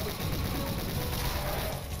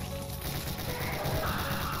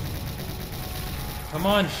 Come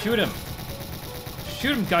on, shoot him.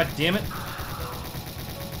 Shoot him, goddammit.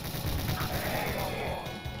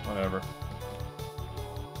 Whatever.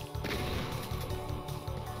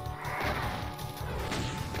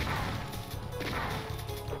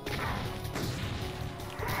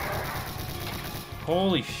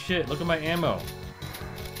 Holy shit, look at my ammo.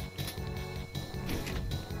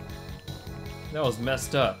 That was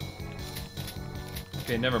messed up.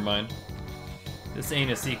 Okay, never mind. This ain't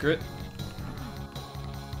a secret.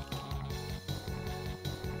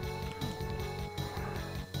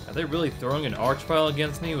 Are they really throwing an archvile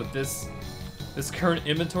against me with this current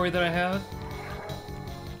inventory that I have?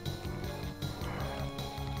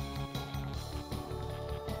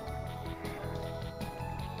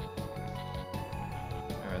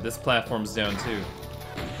 Alright, this platform's down too.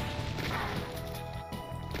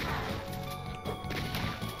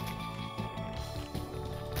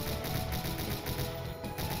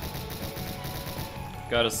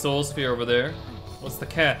 Got a soul sphere over there. What's the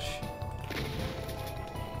catch?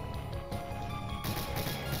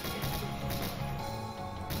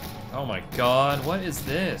 Oh my god, what is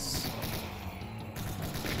this?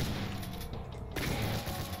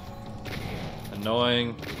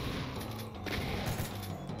 Annoying.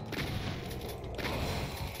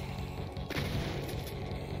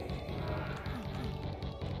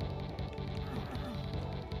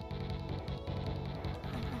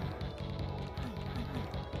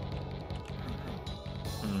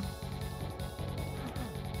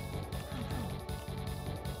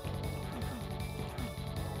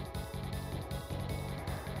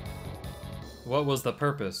 What was the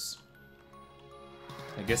purpose?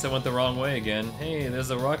 I guess I went the wrong way again. Hey, there's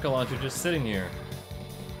a rocket launcher just sitting here.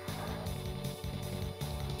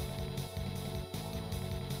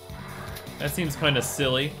 That seems kind of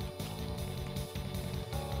silly.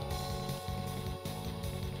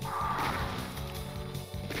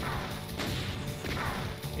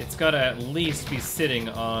 It's gotta at least be sitting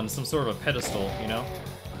on some sort of a pedestal, you know?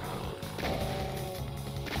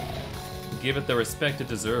 Give it the respect it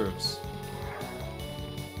deserves.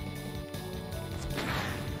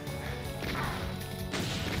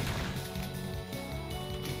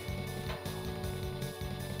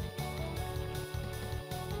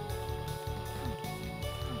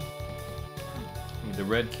 The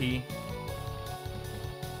red key.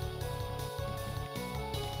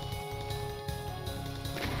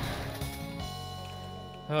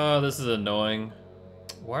 Oh, this is annoying.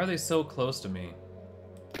 Why are they so close to me?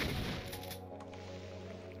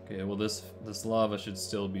 Okay, well this lava should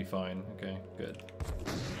still be fine. Okay, good.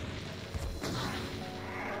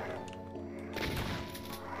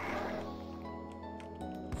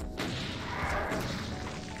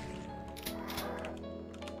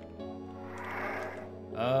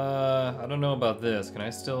 I don't know about this. Can I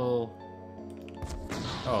still...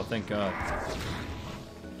 Oh, thank God.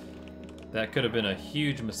 That could have been a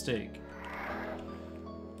huge mistake.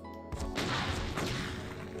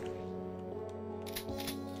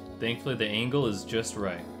 Thankfully, the angle is just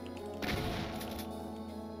right.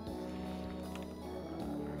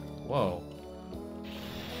 Whoa.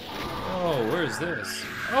 Whoa, where is this?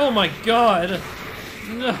 Oh my God!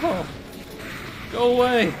 No! Go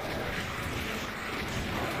away!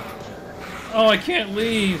 Oh, I can't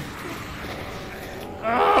leave!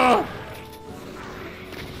 Ah!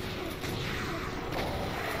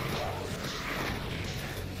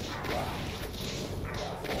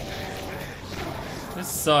 This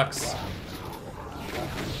sucks.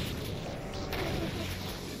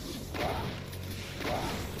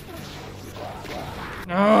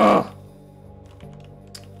 Ah!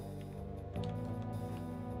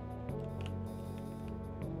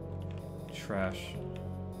 Trash.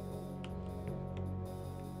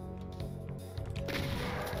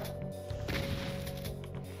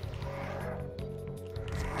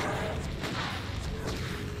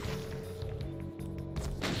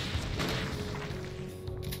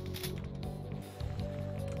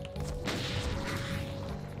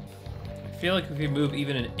 I feel like if we move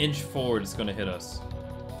even an inch forward, it's gonna hit us.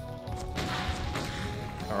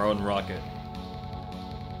 Our own rocket.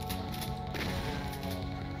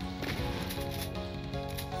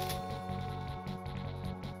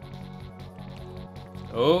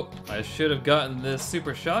 Oh, I should have gotten this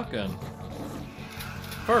super shotgun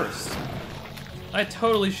first. I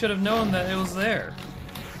totally should have known that it was there.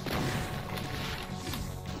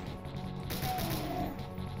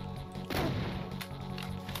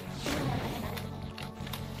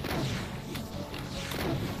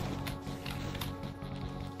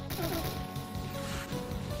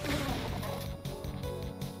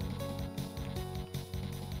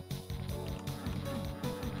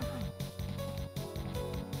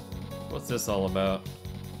 What's this all about?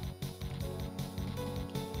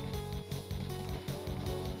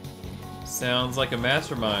 Sounds like a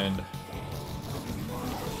mastermind.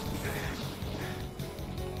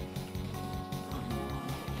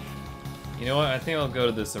 You know what? I think I'll go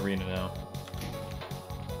to this arena now.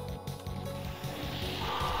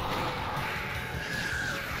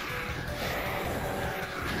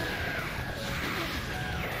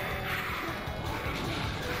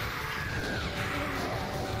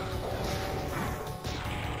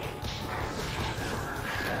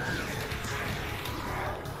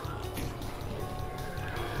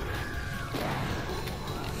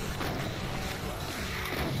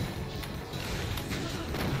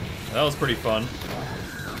 That was pretty fun.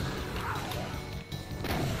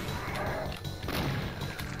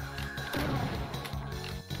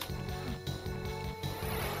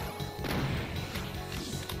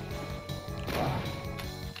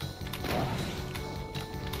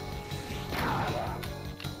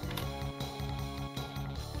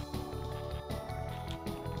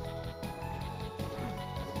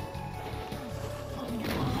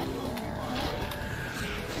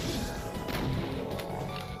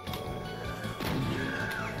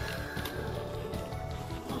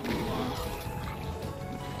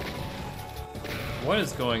 What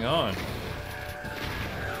is going on?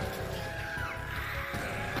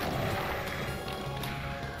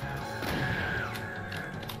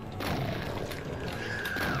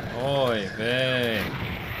 Oy vey.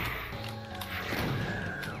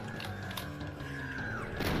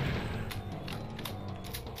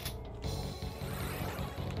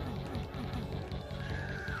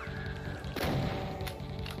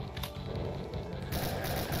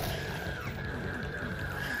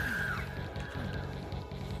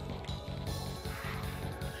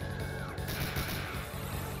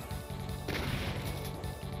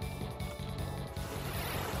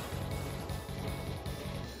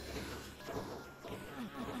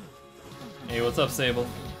 Hey, what's up, Sable?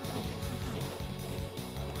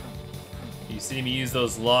 You see me use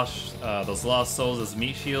those lost souls as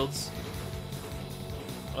meat shields?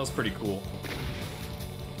 That was pretty cool.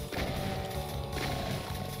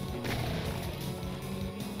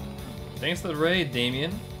 Thanks for the raid,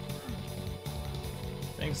 Damien.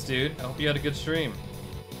 Thanks, dude. I hope you had a good stream.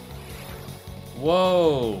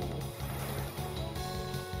 Whoa!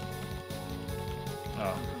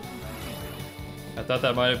 Oh. I thought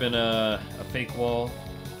that might have been a fake wall.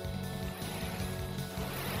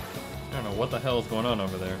 I don't know what the hell is going on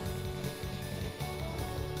over there.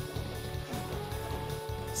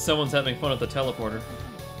 Someone's having fun at the teleporter.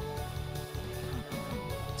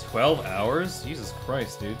 12 hours? Jesus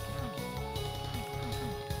Christ, dude.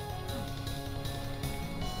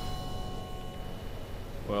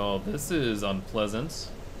 Well, this is unpleasant.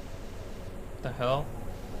 What the hell?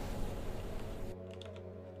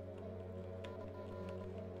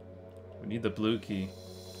 We need the blue key.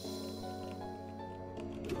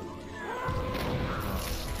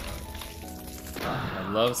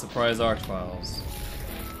 I love surprise archviles.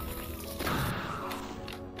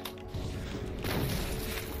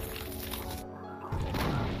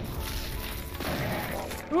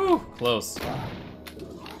 Woo! Close.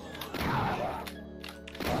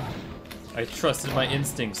 I trusted my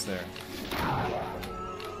instincts there.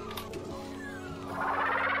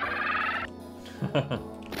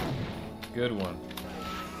 Good one.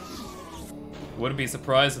 Wouldn't be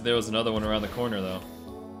surprised if there was another one around the corner, though.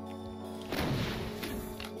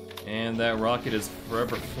 And that rocket is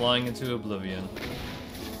forever flying into oblivion.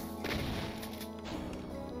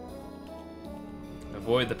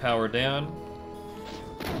 Avoid the power down.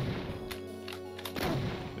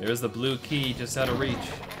 There's the blue key just out of reach.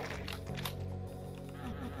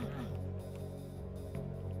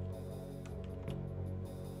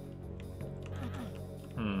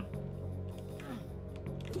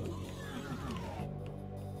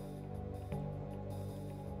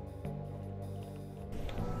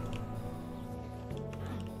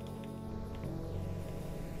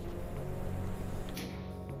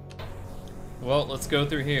 Well, let's go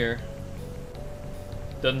through here.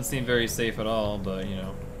 Doesn't seem very safe at all, but you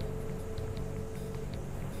know.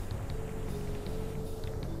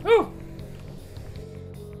 Woo!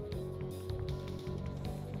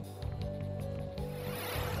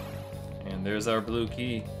 And there's our blue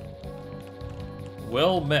key.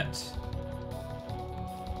 Well met.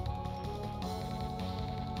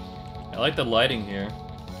 I like the lighting here.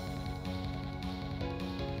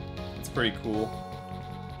 It's pretty cool.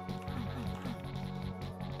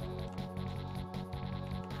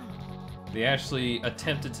 They actually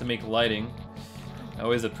attempted to make lighting. I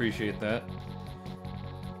always appreciate that.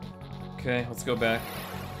 Okay, let's go back.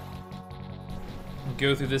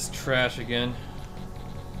 Go through this trash again.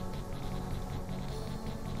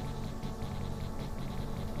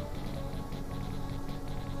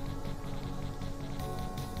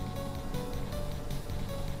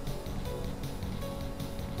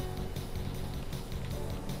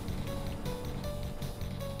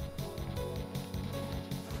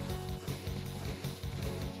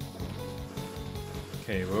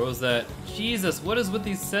 Okay, where was that? Jesus, what is with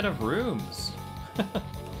these set of rooms?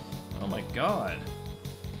 Oh my god.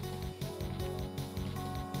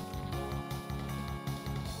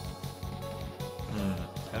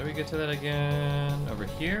 How do we get to that again? Over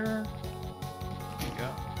here? There we go.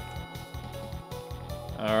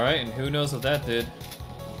 Alright, and who knows what that did?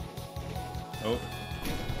 Oh.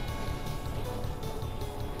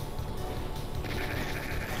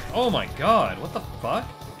 Oh my god, what the fuck?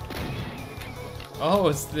 Oh,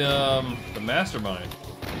 it's the mastermind.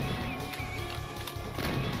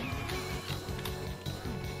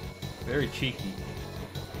 Very cheeky.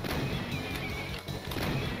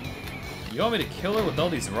 You want me to kill her with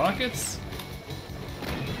all these rockets?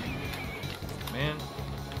 Man.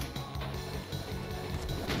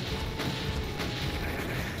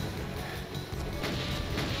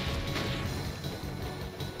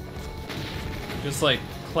 Just like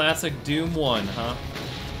classic Doom 1, huh?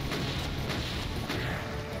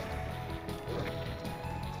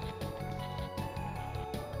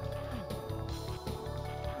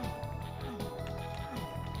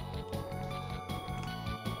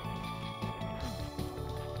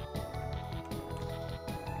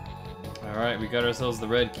 Alright, we got ourselves the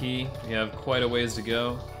red key. We have quite a ways to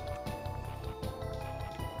go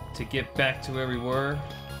to get back to where we were.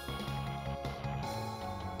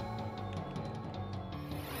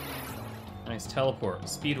 Nice teleport.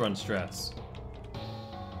 Speedrun strats.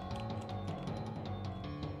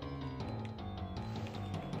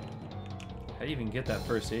 How do you even get that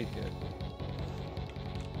first aid kit?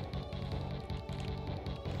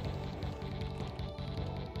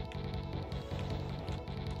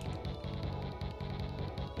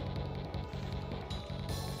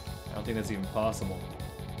 I don't think that's even possible.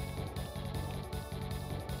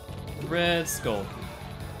 Red skull.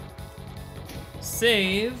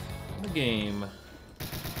 Save the game.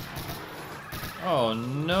 Oh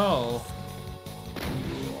no.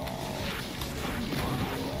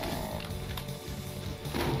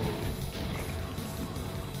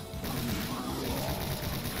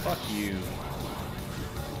 Fuck you.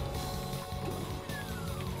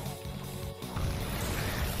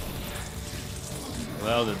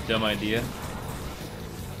 Well, that was a dumb idea.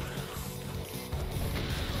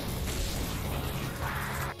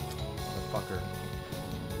 Motherfucker.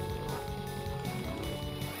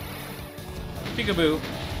 Peekaboo.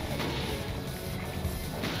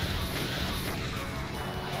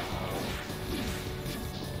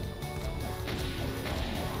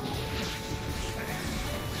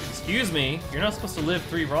 Excuse me, you're not supposed to live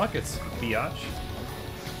 3 rockets, biatch.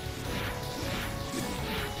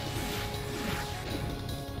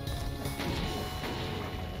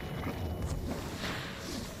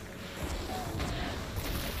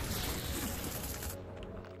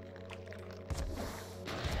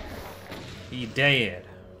 He dead.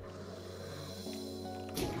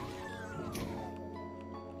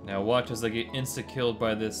 Now watch as I get insta-killed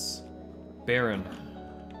by this Baron.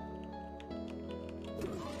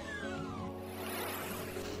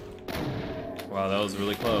 Wow, that was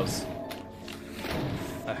really close.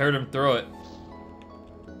 I heard him throw it.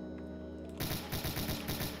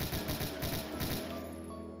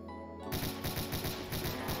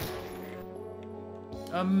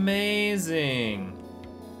 Amazing!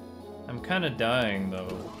 I'm kind of dying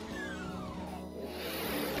though.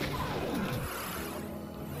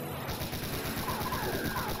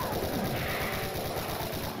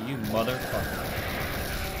 You motherfucker.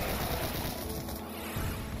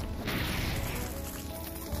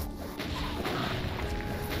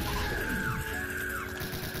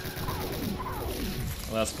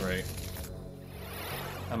 Well, that's great.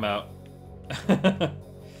 I'm out.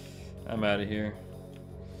 I'm out of here.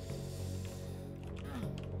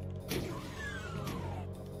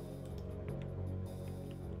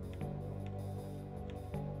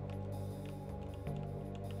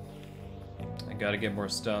 I gotta get more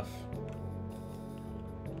stuff.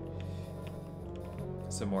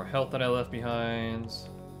 Some more health that I left behind.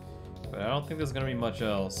 But I don't think there's gonna be much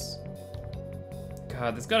else.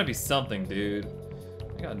 God, there's gotta be something, dude.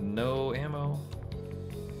 I got no ammo.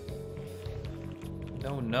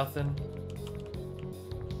 No nothing.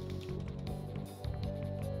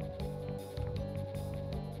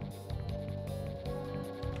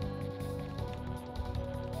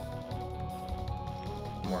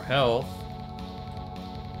 More health.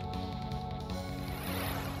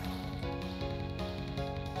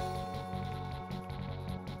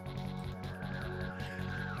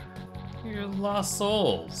 Your lost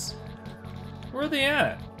souls. Where are they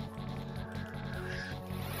at?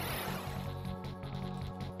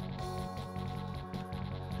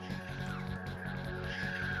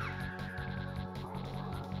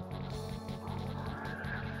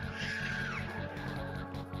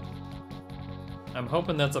 I'm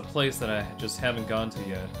hoping that's a place that I just haven't gone to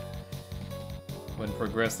yet when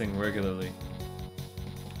progressing regularly.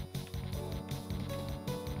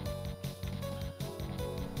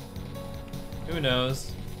 Who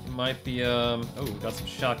knows? Might be, oh, got some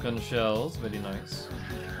shotgun shells. Very nice.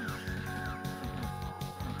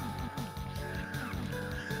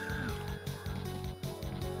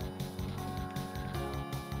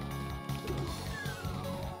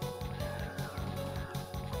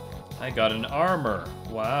 I got an armor.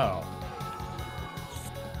 Wow.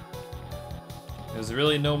 There's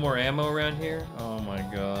really no more ammo around here? Oh my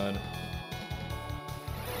god.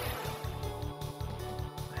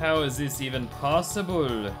 How is this even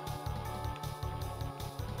possible?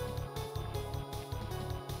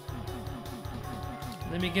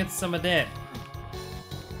 Let me get some of that.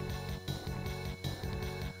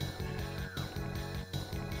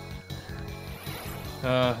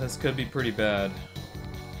 This could be pretty bad.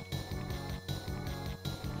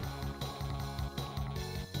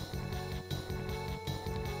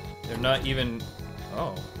 They're not even...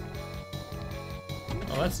 Oh.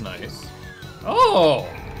 Oh, that's nice. Oh!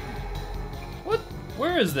 What?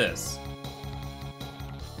 Where is this?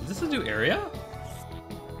 Is this a new area?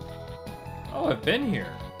 Oh, I've been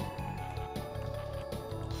here.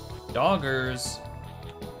 Doggers.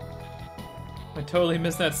 I totally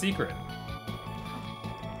missed that secret.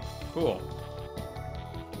 Cool.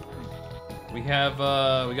 We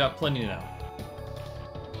got plenty now.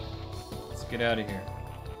 Let's get out of here.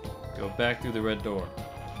 Go back through the red door.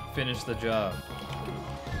 Finish the job.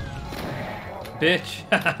 Bitch!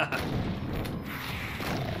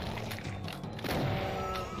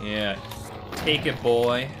 Yeah. Take it,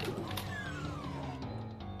 boy.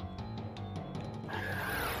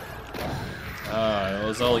 It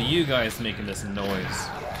was all you guys making this noise.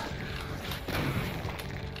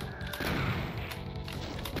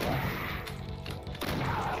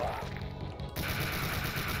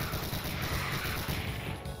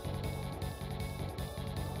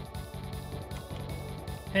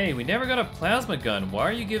 Hey, we never got a plasma gun. Why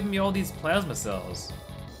are you giving me all these plasma cells?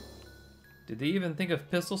 Did they even think of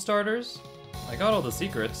pistol starters? I got all the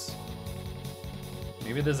secrets.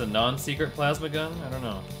 Maybe there's a non-secret plasma gun? I don't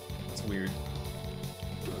know. That's weird.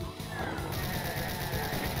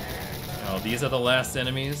 Oh, these are the last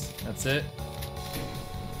enemies? That's it?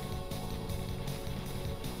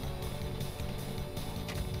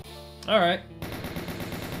 Alright.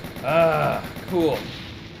 Ah, cool.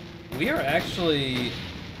 We are actually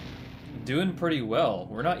doing pretty well.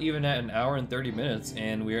 We're not even at an hour and 30 minutes,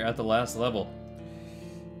 and we're at the last level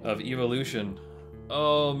of Evolution.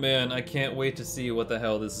 Oh man, I can't wait to see what the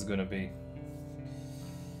hell this is gonna be.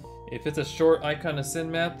 If it's a short Icon of Sin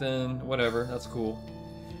map, then whatever, that's cool.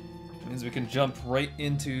 It means we can jump right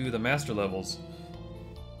into the master levels.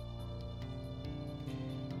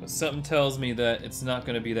 But something tells me that it's not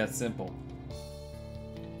going to be that simple.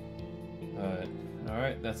 But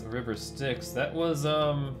alright, that's River Styx. That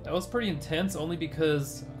was pretty intense, only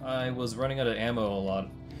because I was running out of ammo a lot.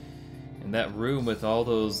 In that room with all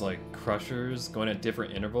those like crushers going at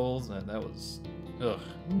different intervals, and that was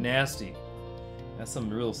nasty. That's some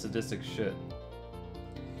real sadistic shit.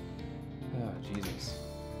 Oh, Jesus.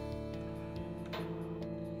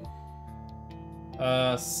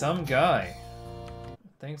 Some guy.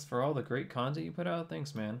 Thanks for all the great content you put out.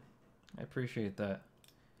 Thanks, man. I appreciate that.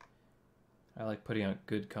 I like putting out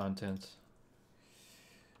good content.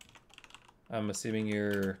 I'm assuming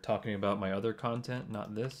you're talking about my other content,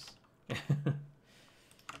 not this.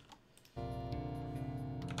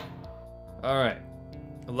 Alright.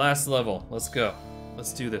 Last level. Let's go.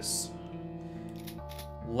 Let's do this.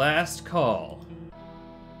 Last call.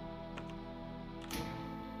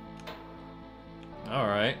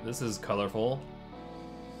 Alright, this is colorful.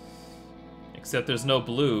 Except there's no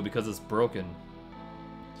blue because it's broken.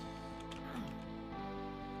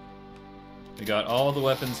 We got all the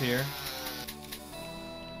weapons here.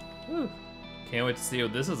 Whew. Can't wait to see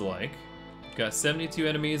what this is like. Got 72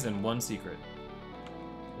 enemies and 1 secret.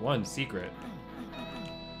 1 secret?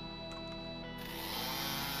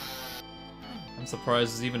 I'm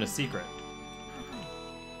surprised there's even a secret.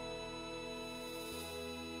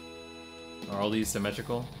 Are all these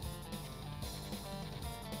symmetrical?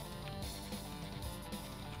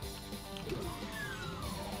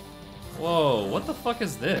 Whoa, what the fuck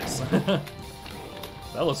is this?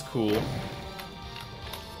 That looks cool.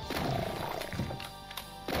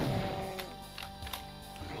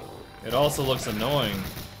 It also looks annoying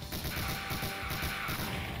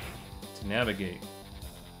to navigate.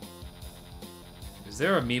 Is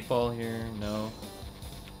there a meatball here? No.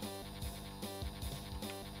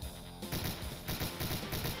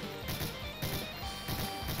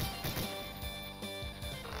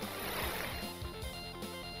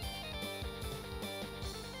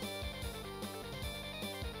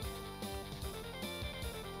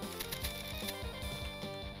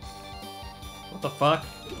 What the fuck?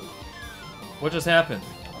 What just happened?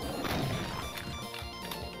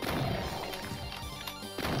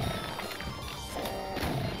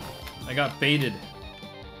 I got baited.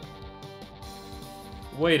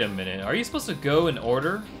 Wait a minute. Are you supposed to go in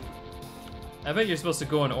order? I bet you're supposed to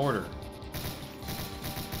go in order.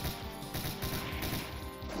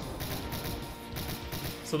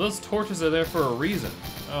 So those torches are there for a reason.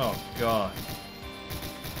 Oh, God.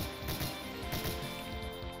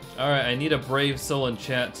 Alright, I need a brave soul in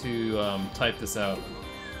chat to type this out.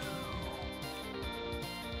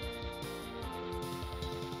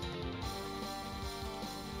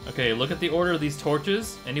 Okay, look at the order of these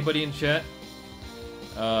torches. Anybody in chat?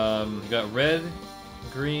 Got red,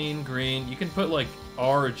 green, green. You can put like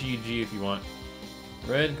R or GG if you want.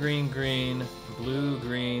 Red, green, green, blue,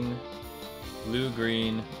 green, blue,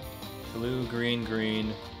 green, blue, green,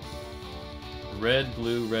 green, red,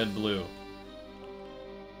 blue, red, blue.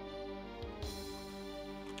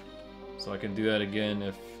 So I can do that again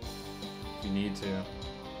if you need to.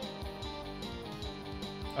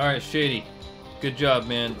 Alright, Shady. Good job,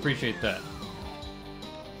 man. Appreciate that.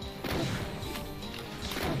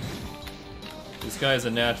 This guy's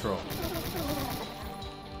a natural.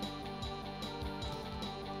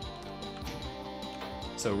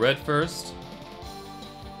 So red first.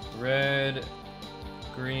 Red,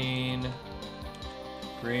 green,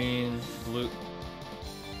 green, blue,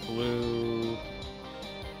 blue,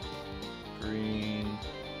 green,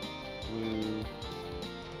 blue,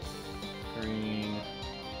 green.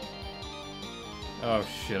 Oh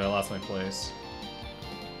shit, I lost my place.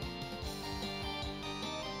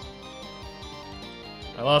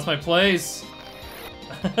 I lost my place!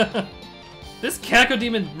 This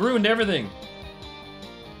Cacodemon ruined everything!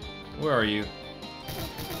 Where are you?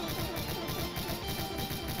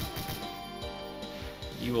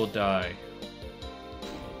 You will die.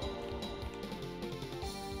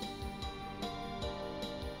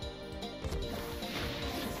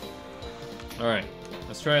 Alright,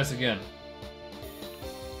 let's try this again.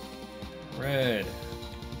 Red,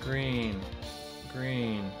 green,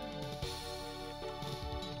 green,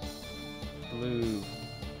 blue,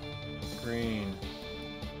 green,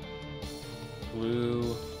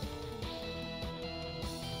 blue,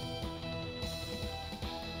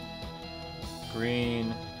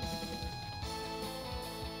 green,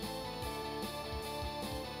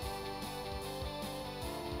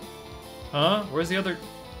 huh? Where's the other?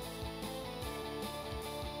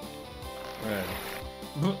 Red.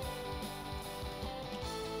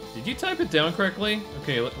 Did you type it down correctly?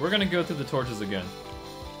 Okay, we're gonna go through the torches again.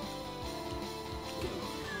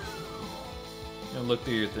 And look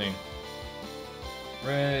through your thing.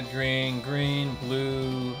 Red, green, green,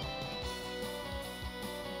 blue,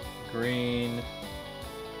 green,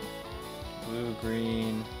 blue,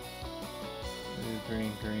 green, blue,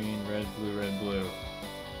 green, green, red, blue.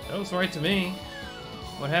 That looks right to me.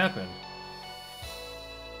 What happened?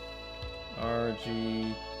 R,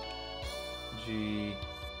 G, G,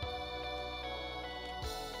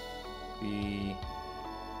 B,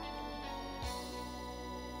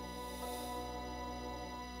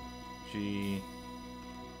 G,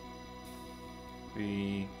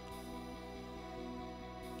 B,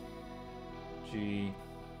 G.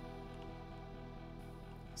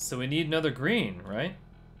 So we need another green, right?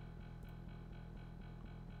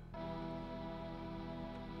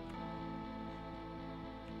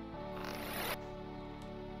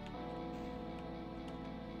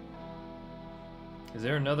 Is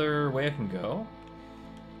there another way I can go?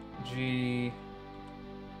 G,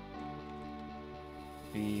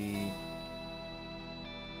 B,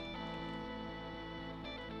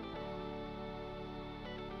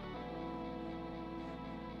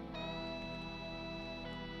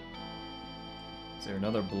 is there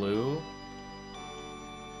another blue?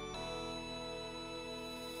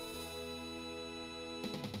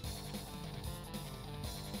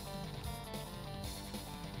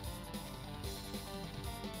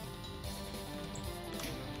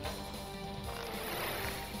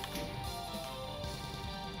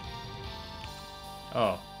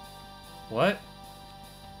 Oh. What?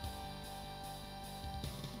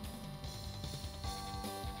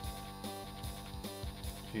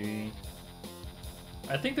 G.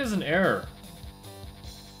 I think there's an error.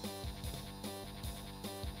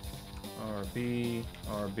 RB,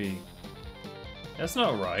 RB. That's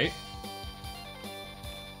not right.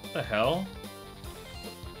 What the hell?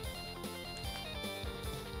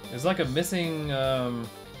 There's like a missing,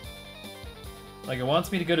 like it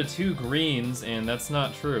wants me to go to 2 greens, and that's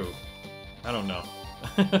not true. I don't know.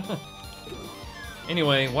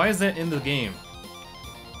 Anyway, why is that in the game?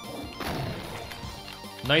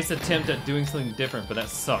 Nice attempt at doing something different, but that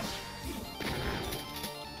sucked.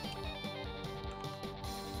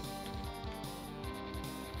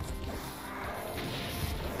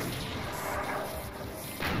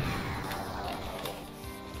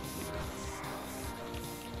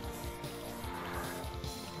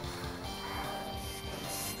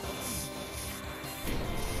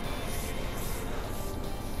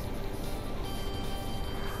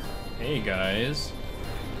 Hey guys.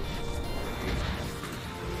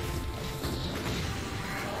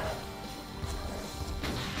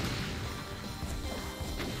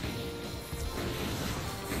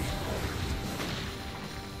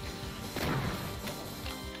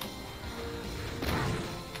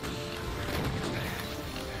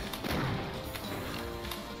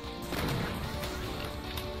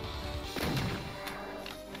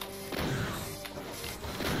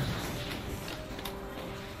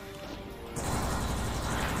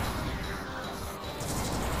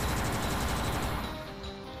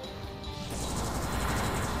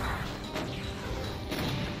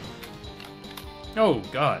 Oh,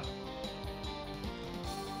 God.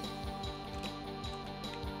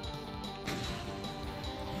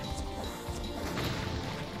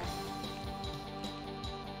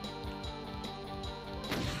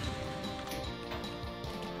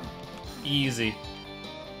 Easy.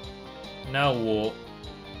 Now wool.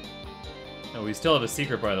 Oh, we still have a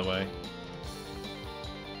secret, by the way.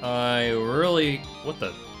 I really... What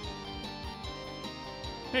the...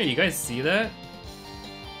 Hey, you guys see that?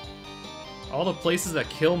 All the places that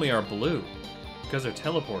kill me are blue, because they're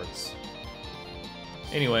teleports.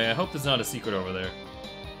 Anyway, I hope there's not a secret over there.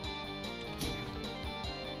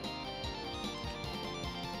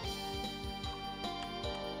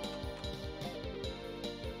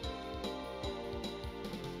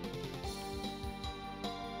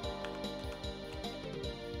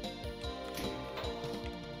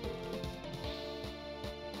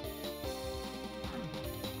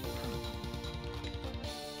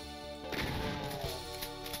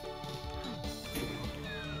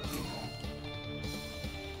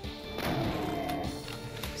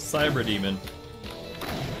 Cyber Demon.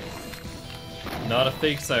 Not a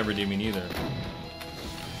fake Cyber Demon either.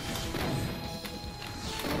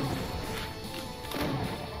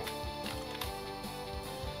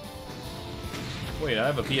 Wait, I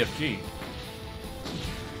have a PFG.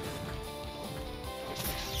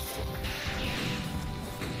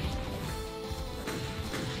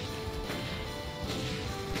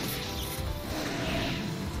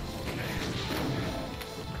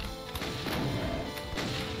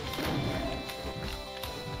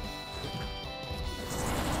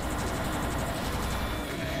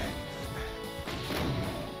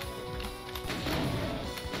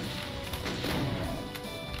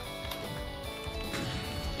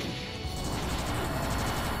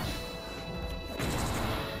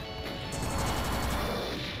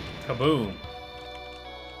 Kaboom.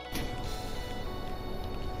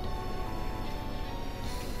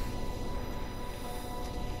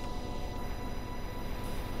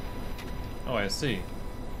 Oh, I see.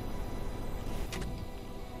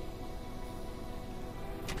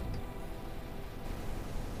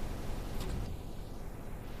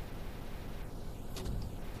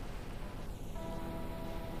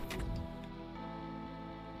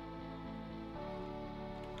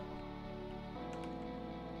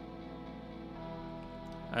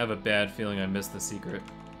 I have a bad feeling I missed the secret.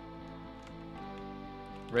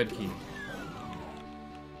 Red key.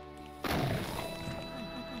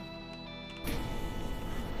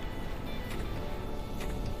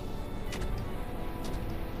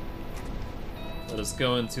 Let us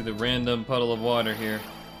go into the random puddle of water here.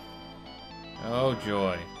 Oh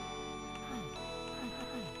joy.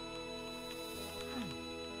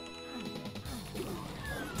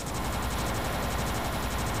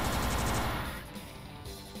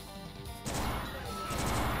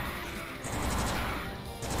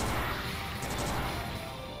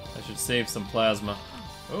 I should save some plasma.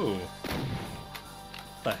 Oh.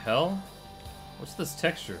 What the hell? What's this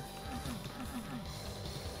texture?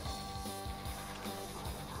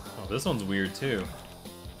 Oh, this one's weird too.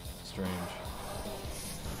 Strange.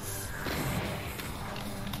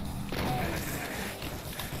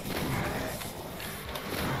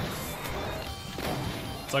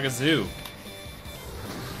 It's like a zoo.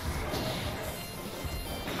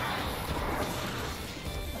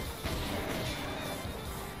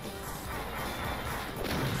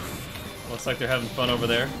 Looks like they're having fun over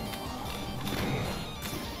there.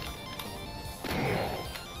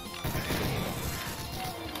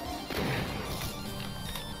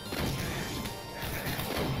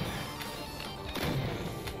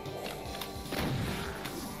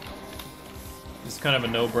 This is kind of a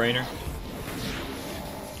no-brainer.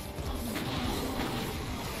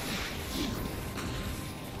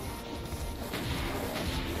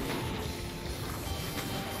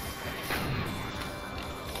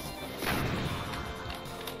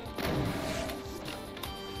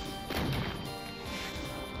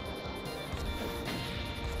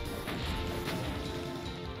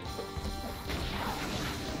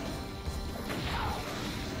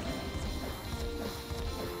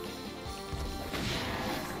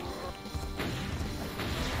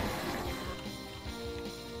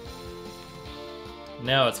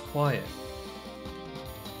 Now it's quiet.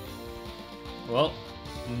 Well,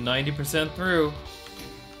 90% through.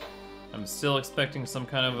 I'm still expecting some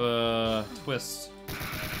kind of a twist.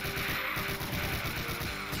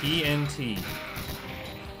 TNT.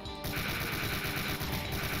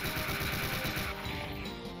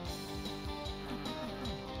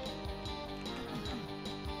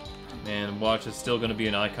 And watch, it's still gonna be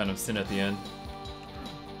an icon of sin at the end.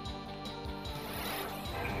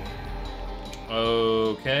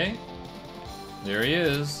 Okay. There he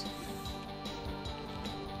is.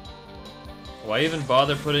 Why even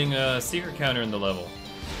bother putting a secret counter in the level?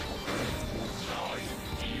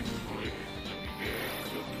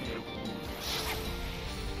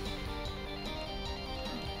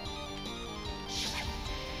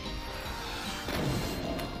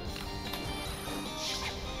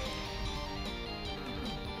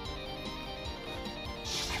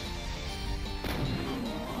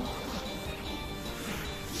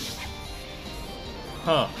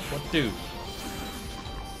 Huh, what do?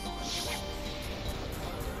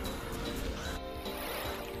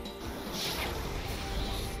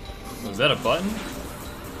 Was that a button?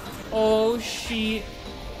 Oh, shit.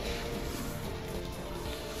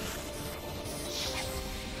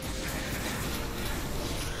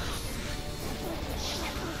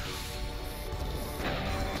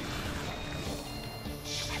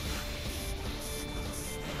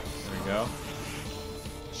 There we go.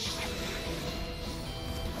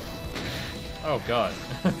 Oh, God.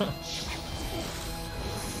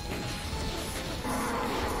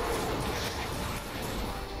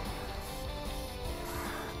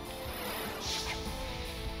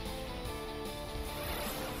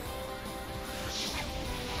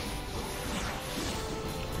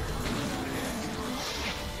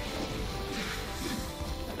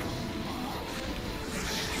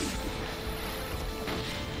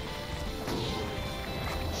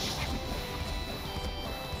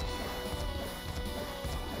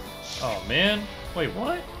 Oh, man. Wait,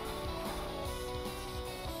 what?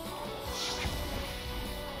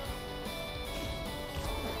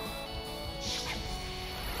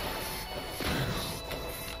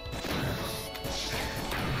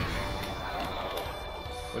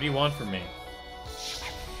 What do you want from me?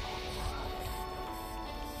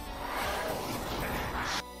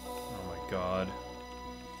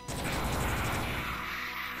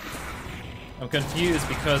 I'm confused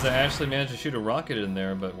because I actually managed to shoot a rocket in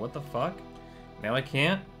there, but what the fuck? Now I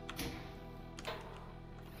can't?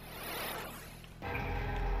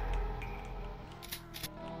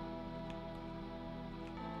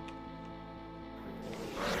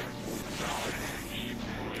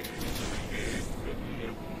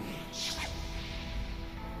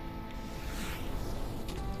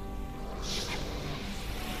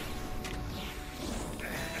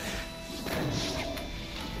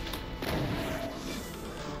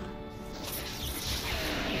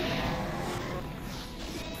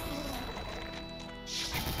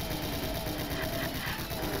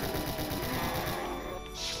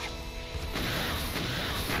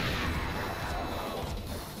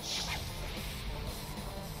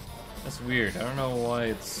 That's weird. I don't know why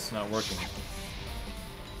it's not working.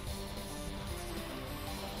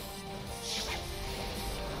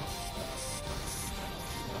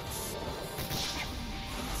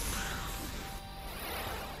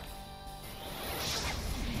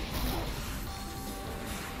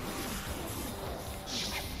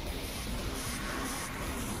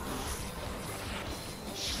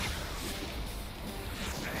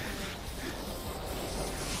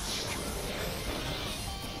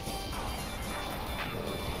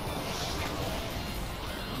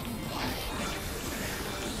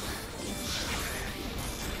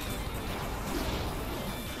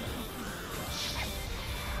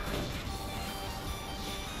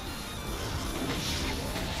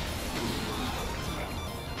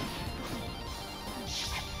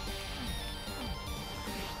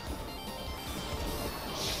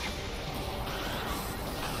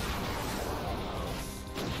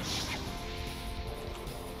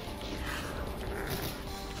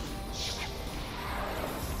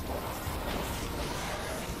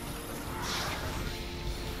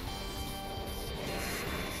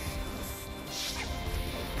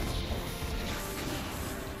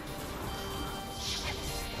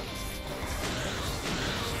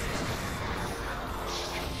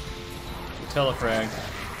 Telefrag.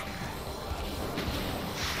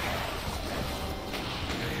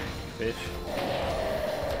 Bitch.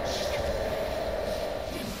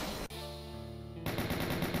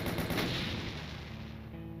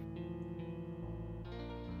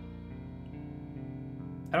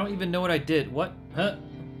 I don't even know what I did. What? Huh?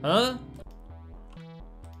 Huh?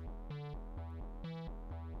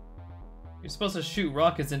 You're supposed to shoot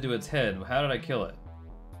rockets into its head. How did I kill it?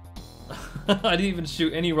 I didn't even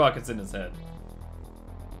shoot any rockets in his head.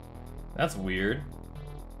 That's weird.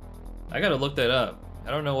 I gotta look that up.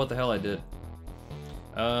 I don't know what the hell I did.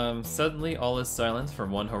 Suddenly all is silence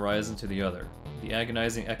from one horizon to the other. The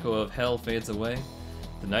agonizing echo of hell fades away.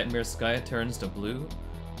 The nightmare sky turns to blue.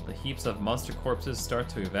 The heaps of monster corpses start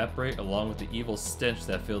to evaporate along with the evil stench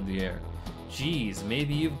that filled the air. Geez,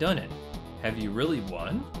 maybe you've done it. Have you really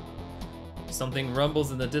won? Something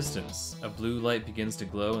rumbles in the distance. A blue light begins to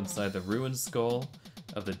glow inside the ruined skull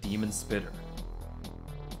of the demon spitter.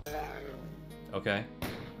 Okay.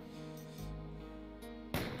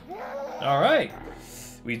 Alright!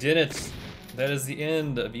 We did it! That is the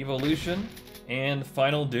end of Evolution and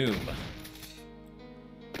Final Doom.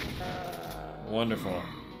 Wonderful.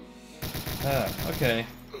 Okay.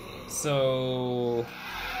 So...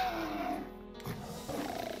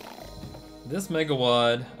 this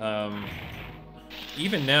Megawad,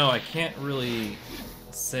 even now I can't really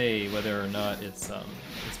say whether or not it's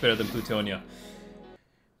better than Plutonia.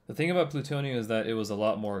 The thing about Plutonia is that it was a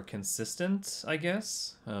lot more consistent, I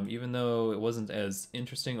guess. Even though it wasn't as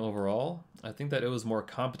interesting overall, I think that it was more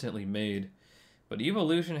competently made. But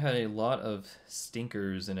Evolution had a lot of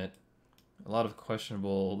stinkers in it. A lot of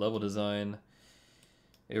questionable level design.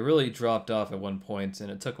 It really dropped off at one point, and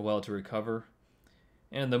it took a while to recover.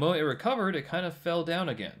 And the moment it recovered, it kind of fell down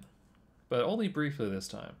again. But only briefly this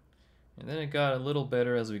time. And then it got a little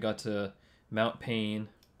better as we got to Mount Pain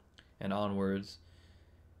and onwards.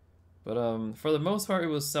 But for the most part, it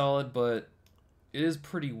was solid, but it is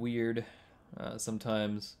pretty weird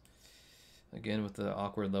sometimes. Again, with the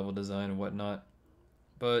awkward level design and whatnot.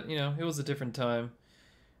 But, you know, it was a different time.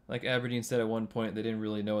 Like Aberdeen said at one point, they didn't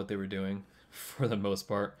really know what they were doing, for the most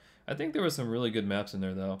part. I think there were some really good maps in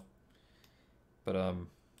there, though. But,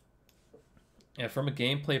 yeah, from a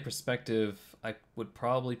gameplay perspective, I would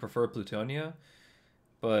probably prefer Plutonia.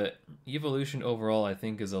 But Evolution overall, I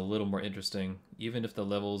think, is a little more interesting. Even if the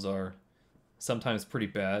levels are sometimes pretty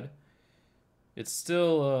bad, it's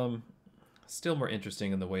still more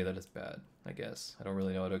interesting in the way that it's bad, I guess. I don't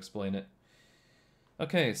really know how to explain it.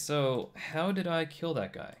 Okay, so how did I kill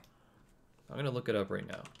that guy? I'm gonna look it up right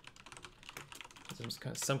now. Is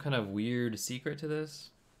there some kind of weird secret to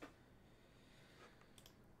this?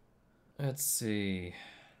 Let's see.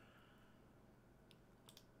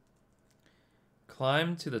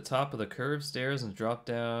 Climb to the top of the curved stairs and drop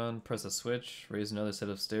down. Press a switch. Raise another set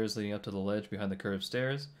of stairs leading up to the ledge behind the curved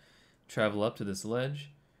stairs. Travel up to this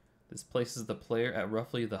ledge. This places the player at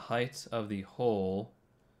roughly the height of the hole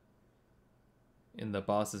in the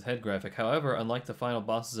boss's head graphic. However, unlike the final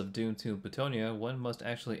bosses of Doom 2 and Plutonia, one must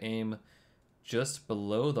actually aim just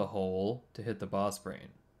below the hole to hit the boss brain.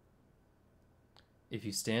 If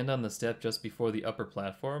you stand on the step just before the upper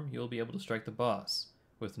platform, you'll be able to strike the boss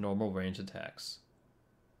with normal range attacks.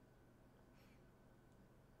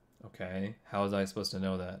 Okay, how was I supposed to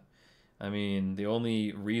know that? I mean, the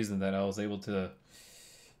only reason that I was able to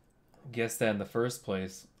guess that in the first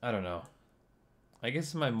place, I don't know. I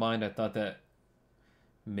guess in my mind I thought that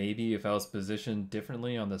maybe if I was positioned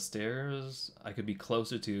differently on the stairs, I could be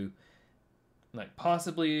closer to, like,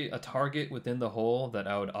 possibly a target within the hole that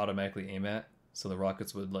I would automatically aim at. So the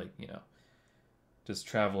rockets would, like, you know, just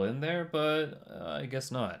travel in there, but I guess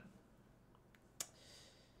not.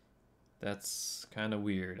 That's kind of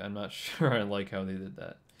weird. I'm not sure I like how they did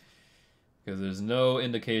that. Because there's no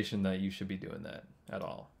indication that you should be doing that at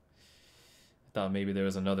all. I thought maybe there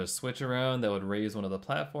was another switch around that would raise one of the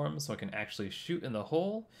platforms so I can actually shoot in the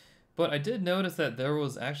hole. But I did notice that there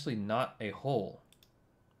was actually not a hole.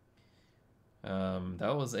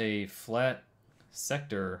 That was a flat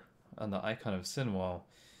sector on the Icon of Sin wall.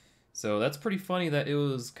 So that's pretty funny that it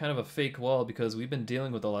was kind of a fake wall, because we've been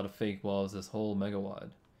dealing with a lot of fake walls this whole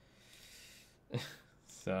Megawad.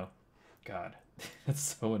 So, God,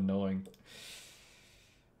 that's so annoying.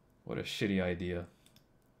 What a shitty idea.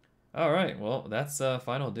 Alright, well, that's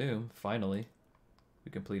Final Doom, finally.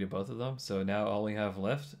 We completed both of them, so now all we have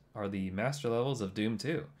left are the master levels of Doom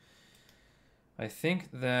 2. I think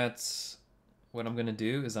that what I'm going to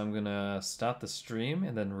do is I'm going to stop the stream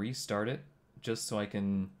and then restart it, just so I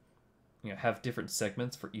can, you know, have different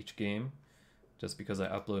segments for each game, just because I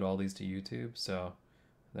upload all these to YouTube, so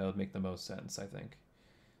that would make the most sense, I think.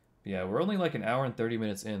 But yeah, we're only like an hour and 30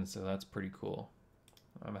 minutes in, so that's pretty cool.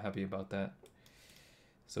 I'm happy about that.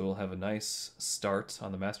 So we'll have a nice start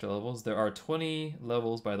on the master levels. There are 20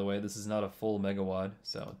 levels, by the way. This is not a full Megawad,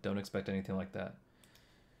 so don't expect anything like that.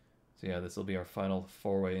 So yeah, this will be our final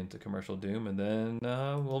foray into commercial Doom, and then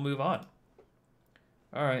we'll move on.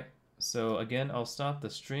 Alright, so again, I'll stop the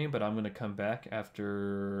stream, but I'm going to come back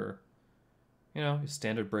after, you know,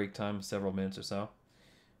 standard break time, several minutes or so.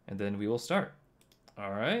 And then we will start.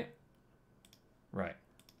 Alright? Right.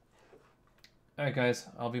 Alright guys,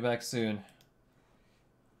 I'll be back soon.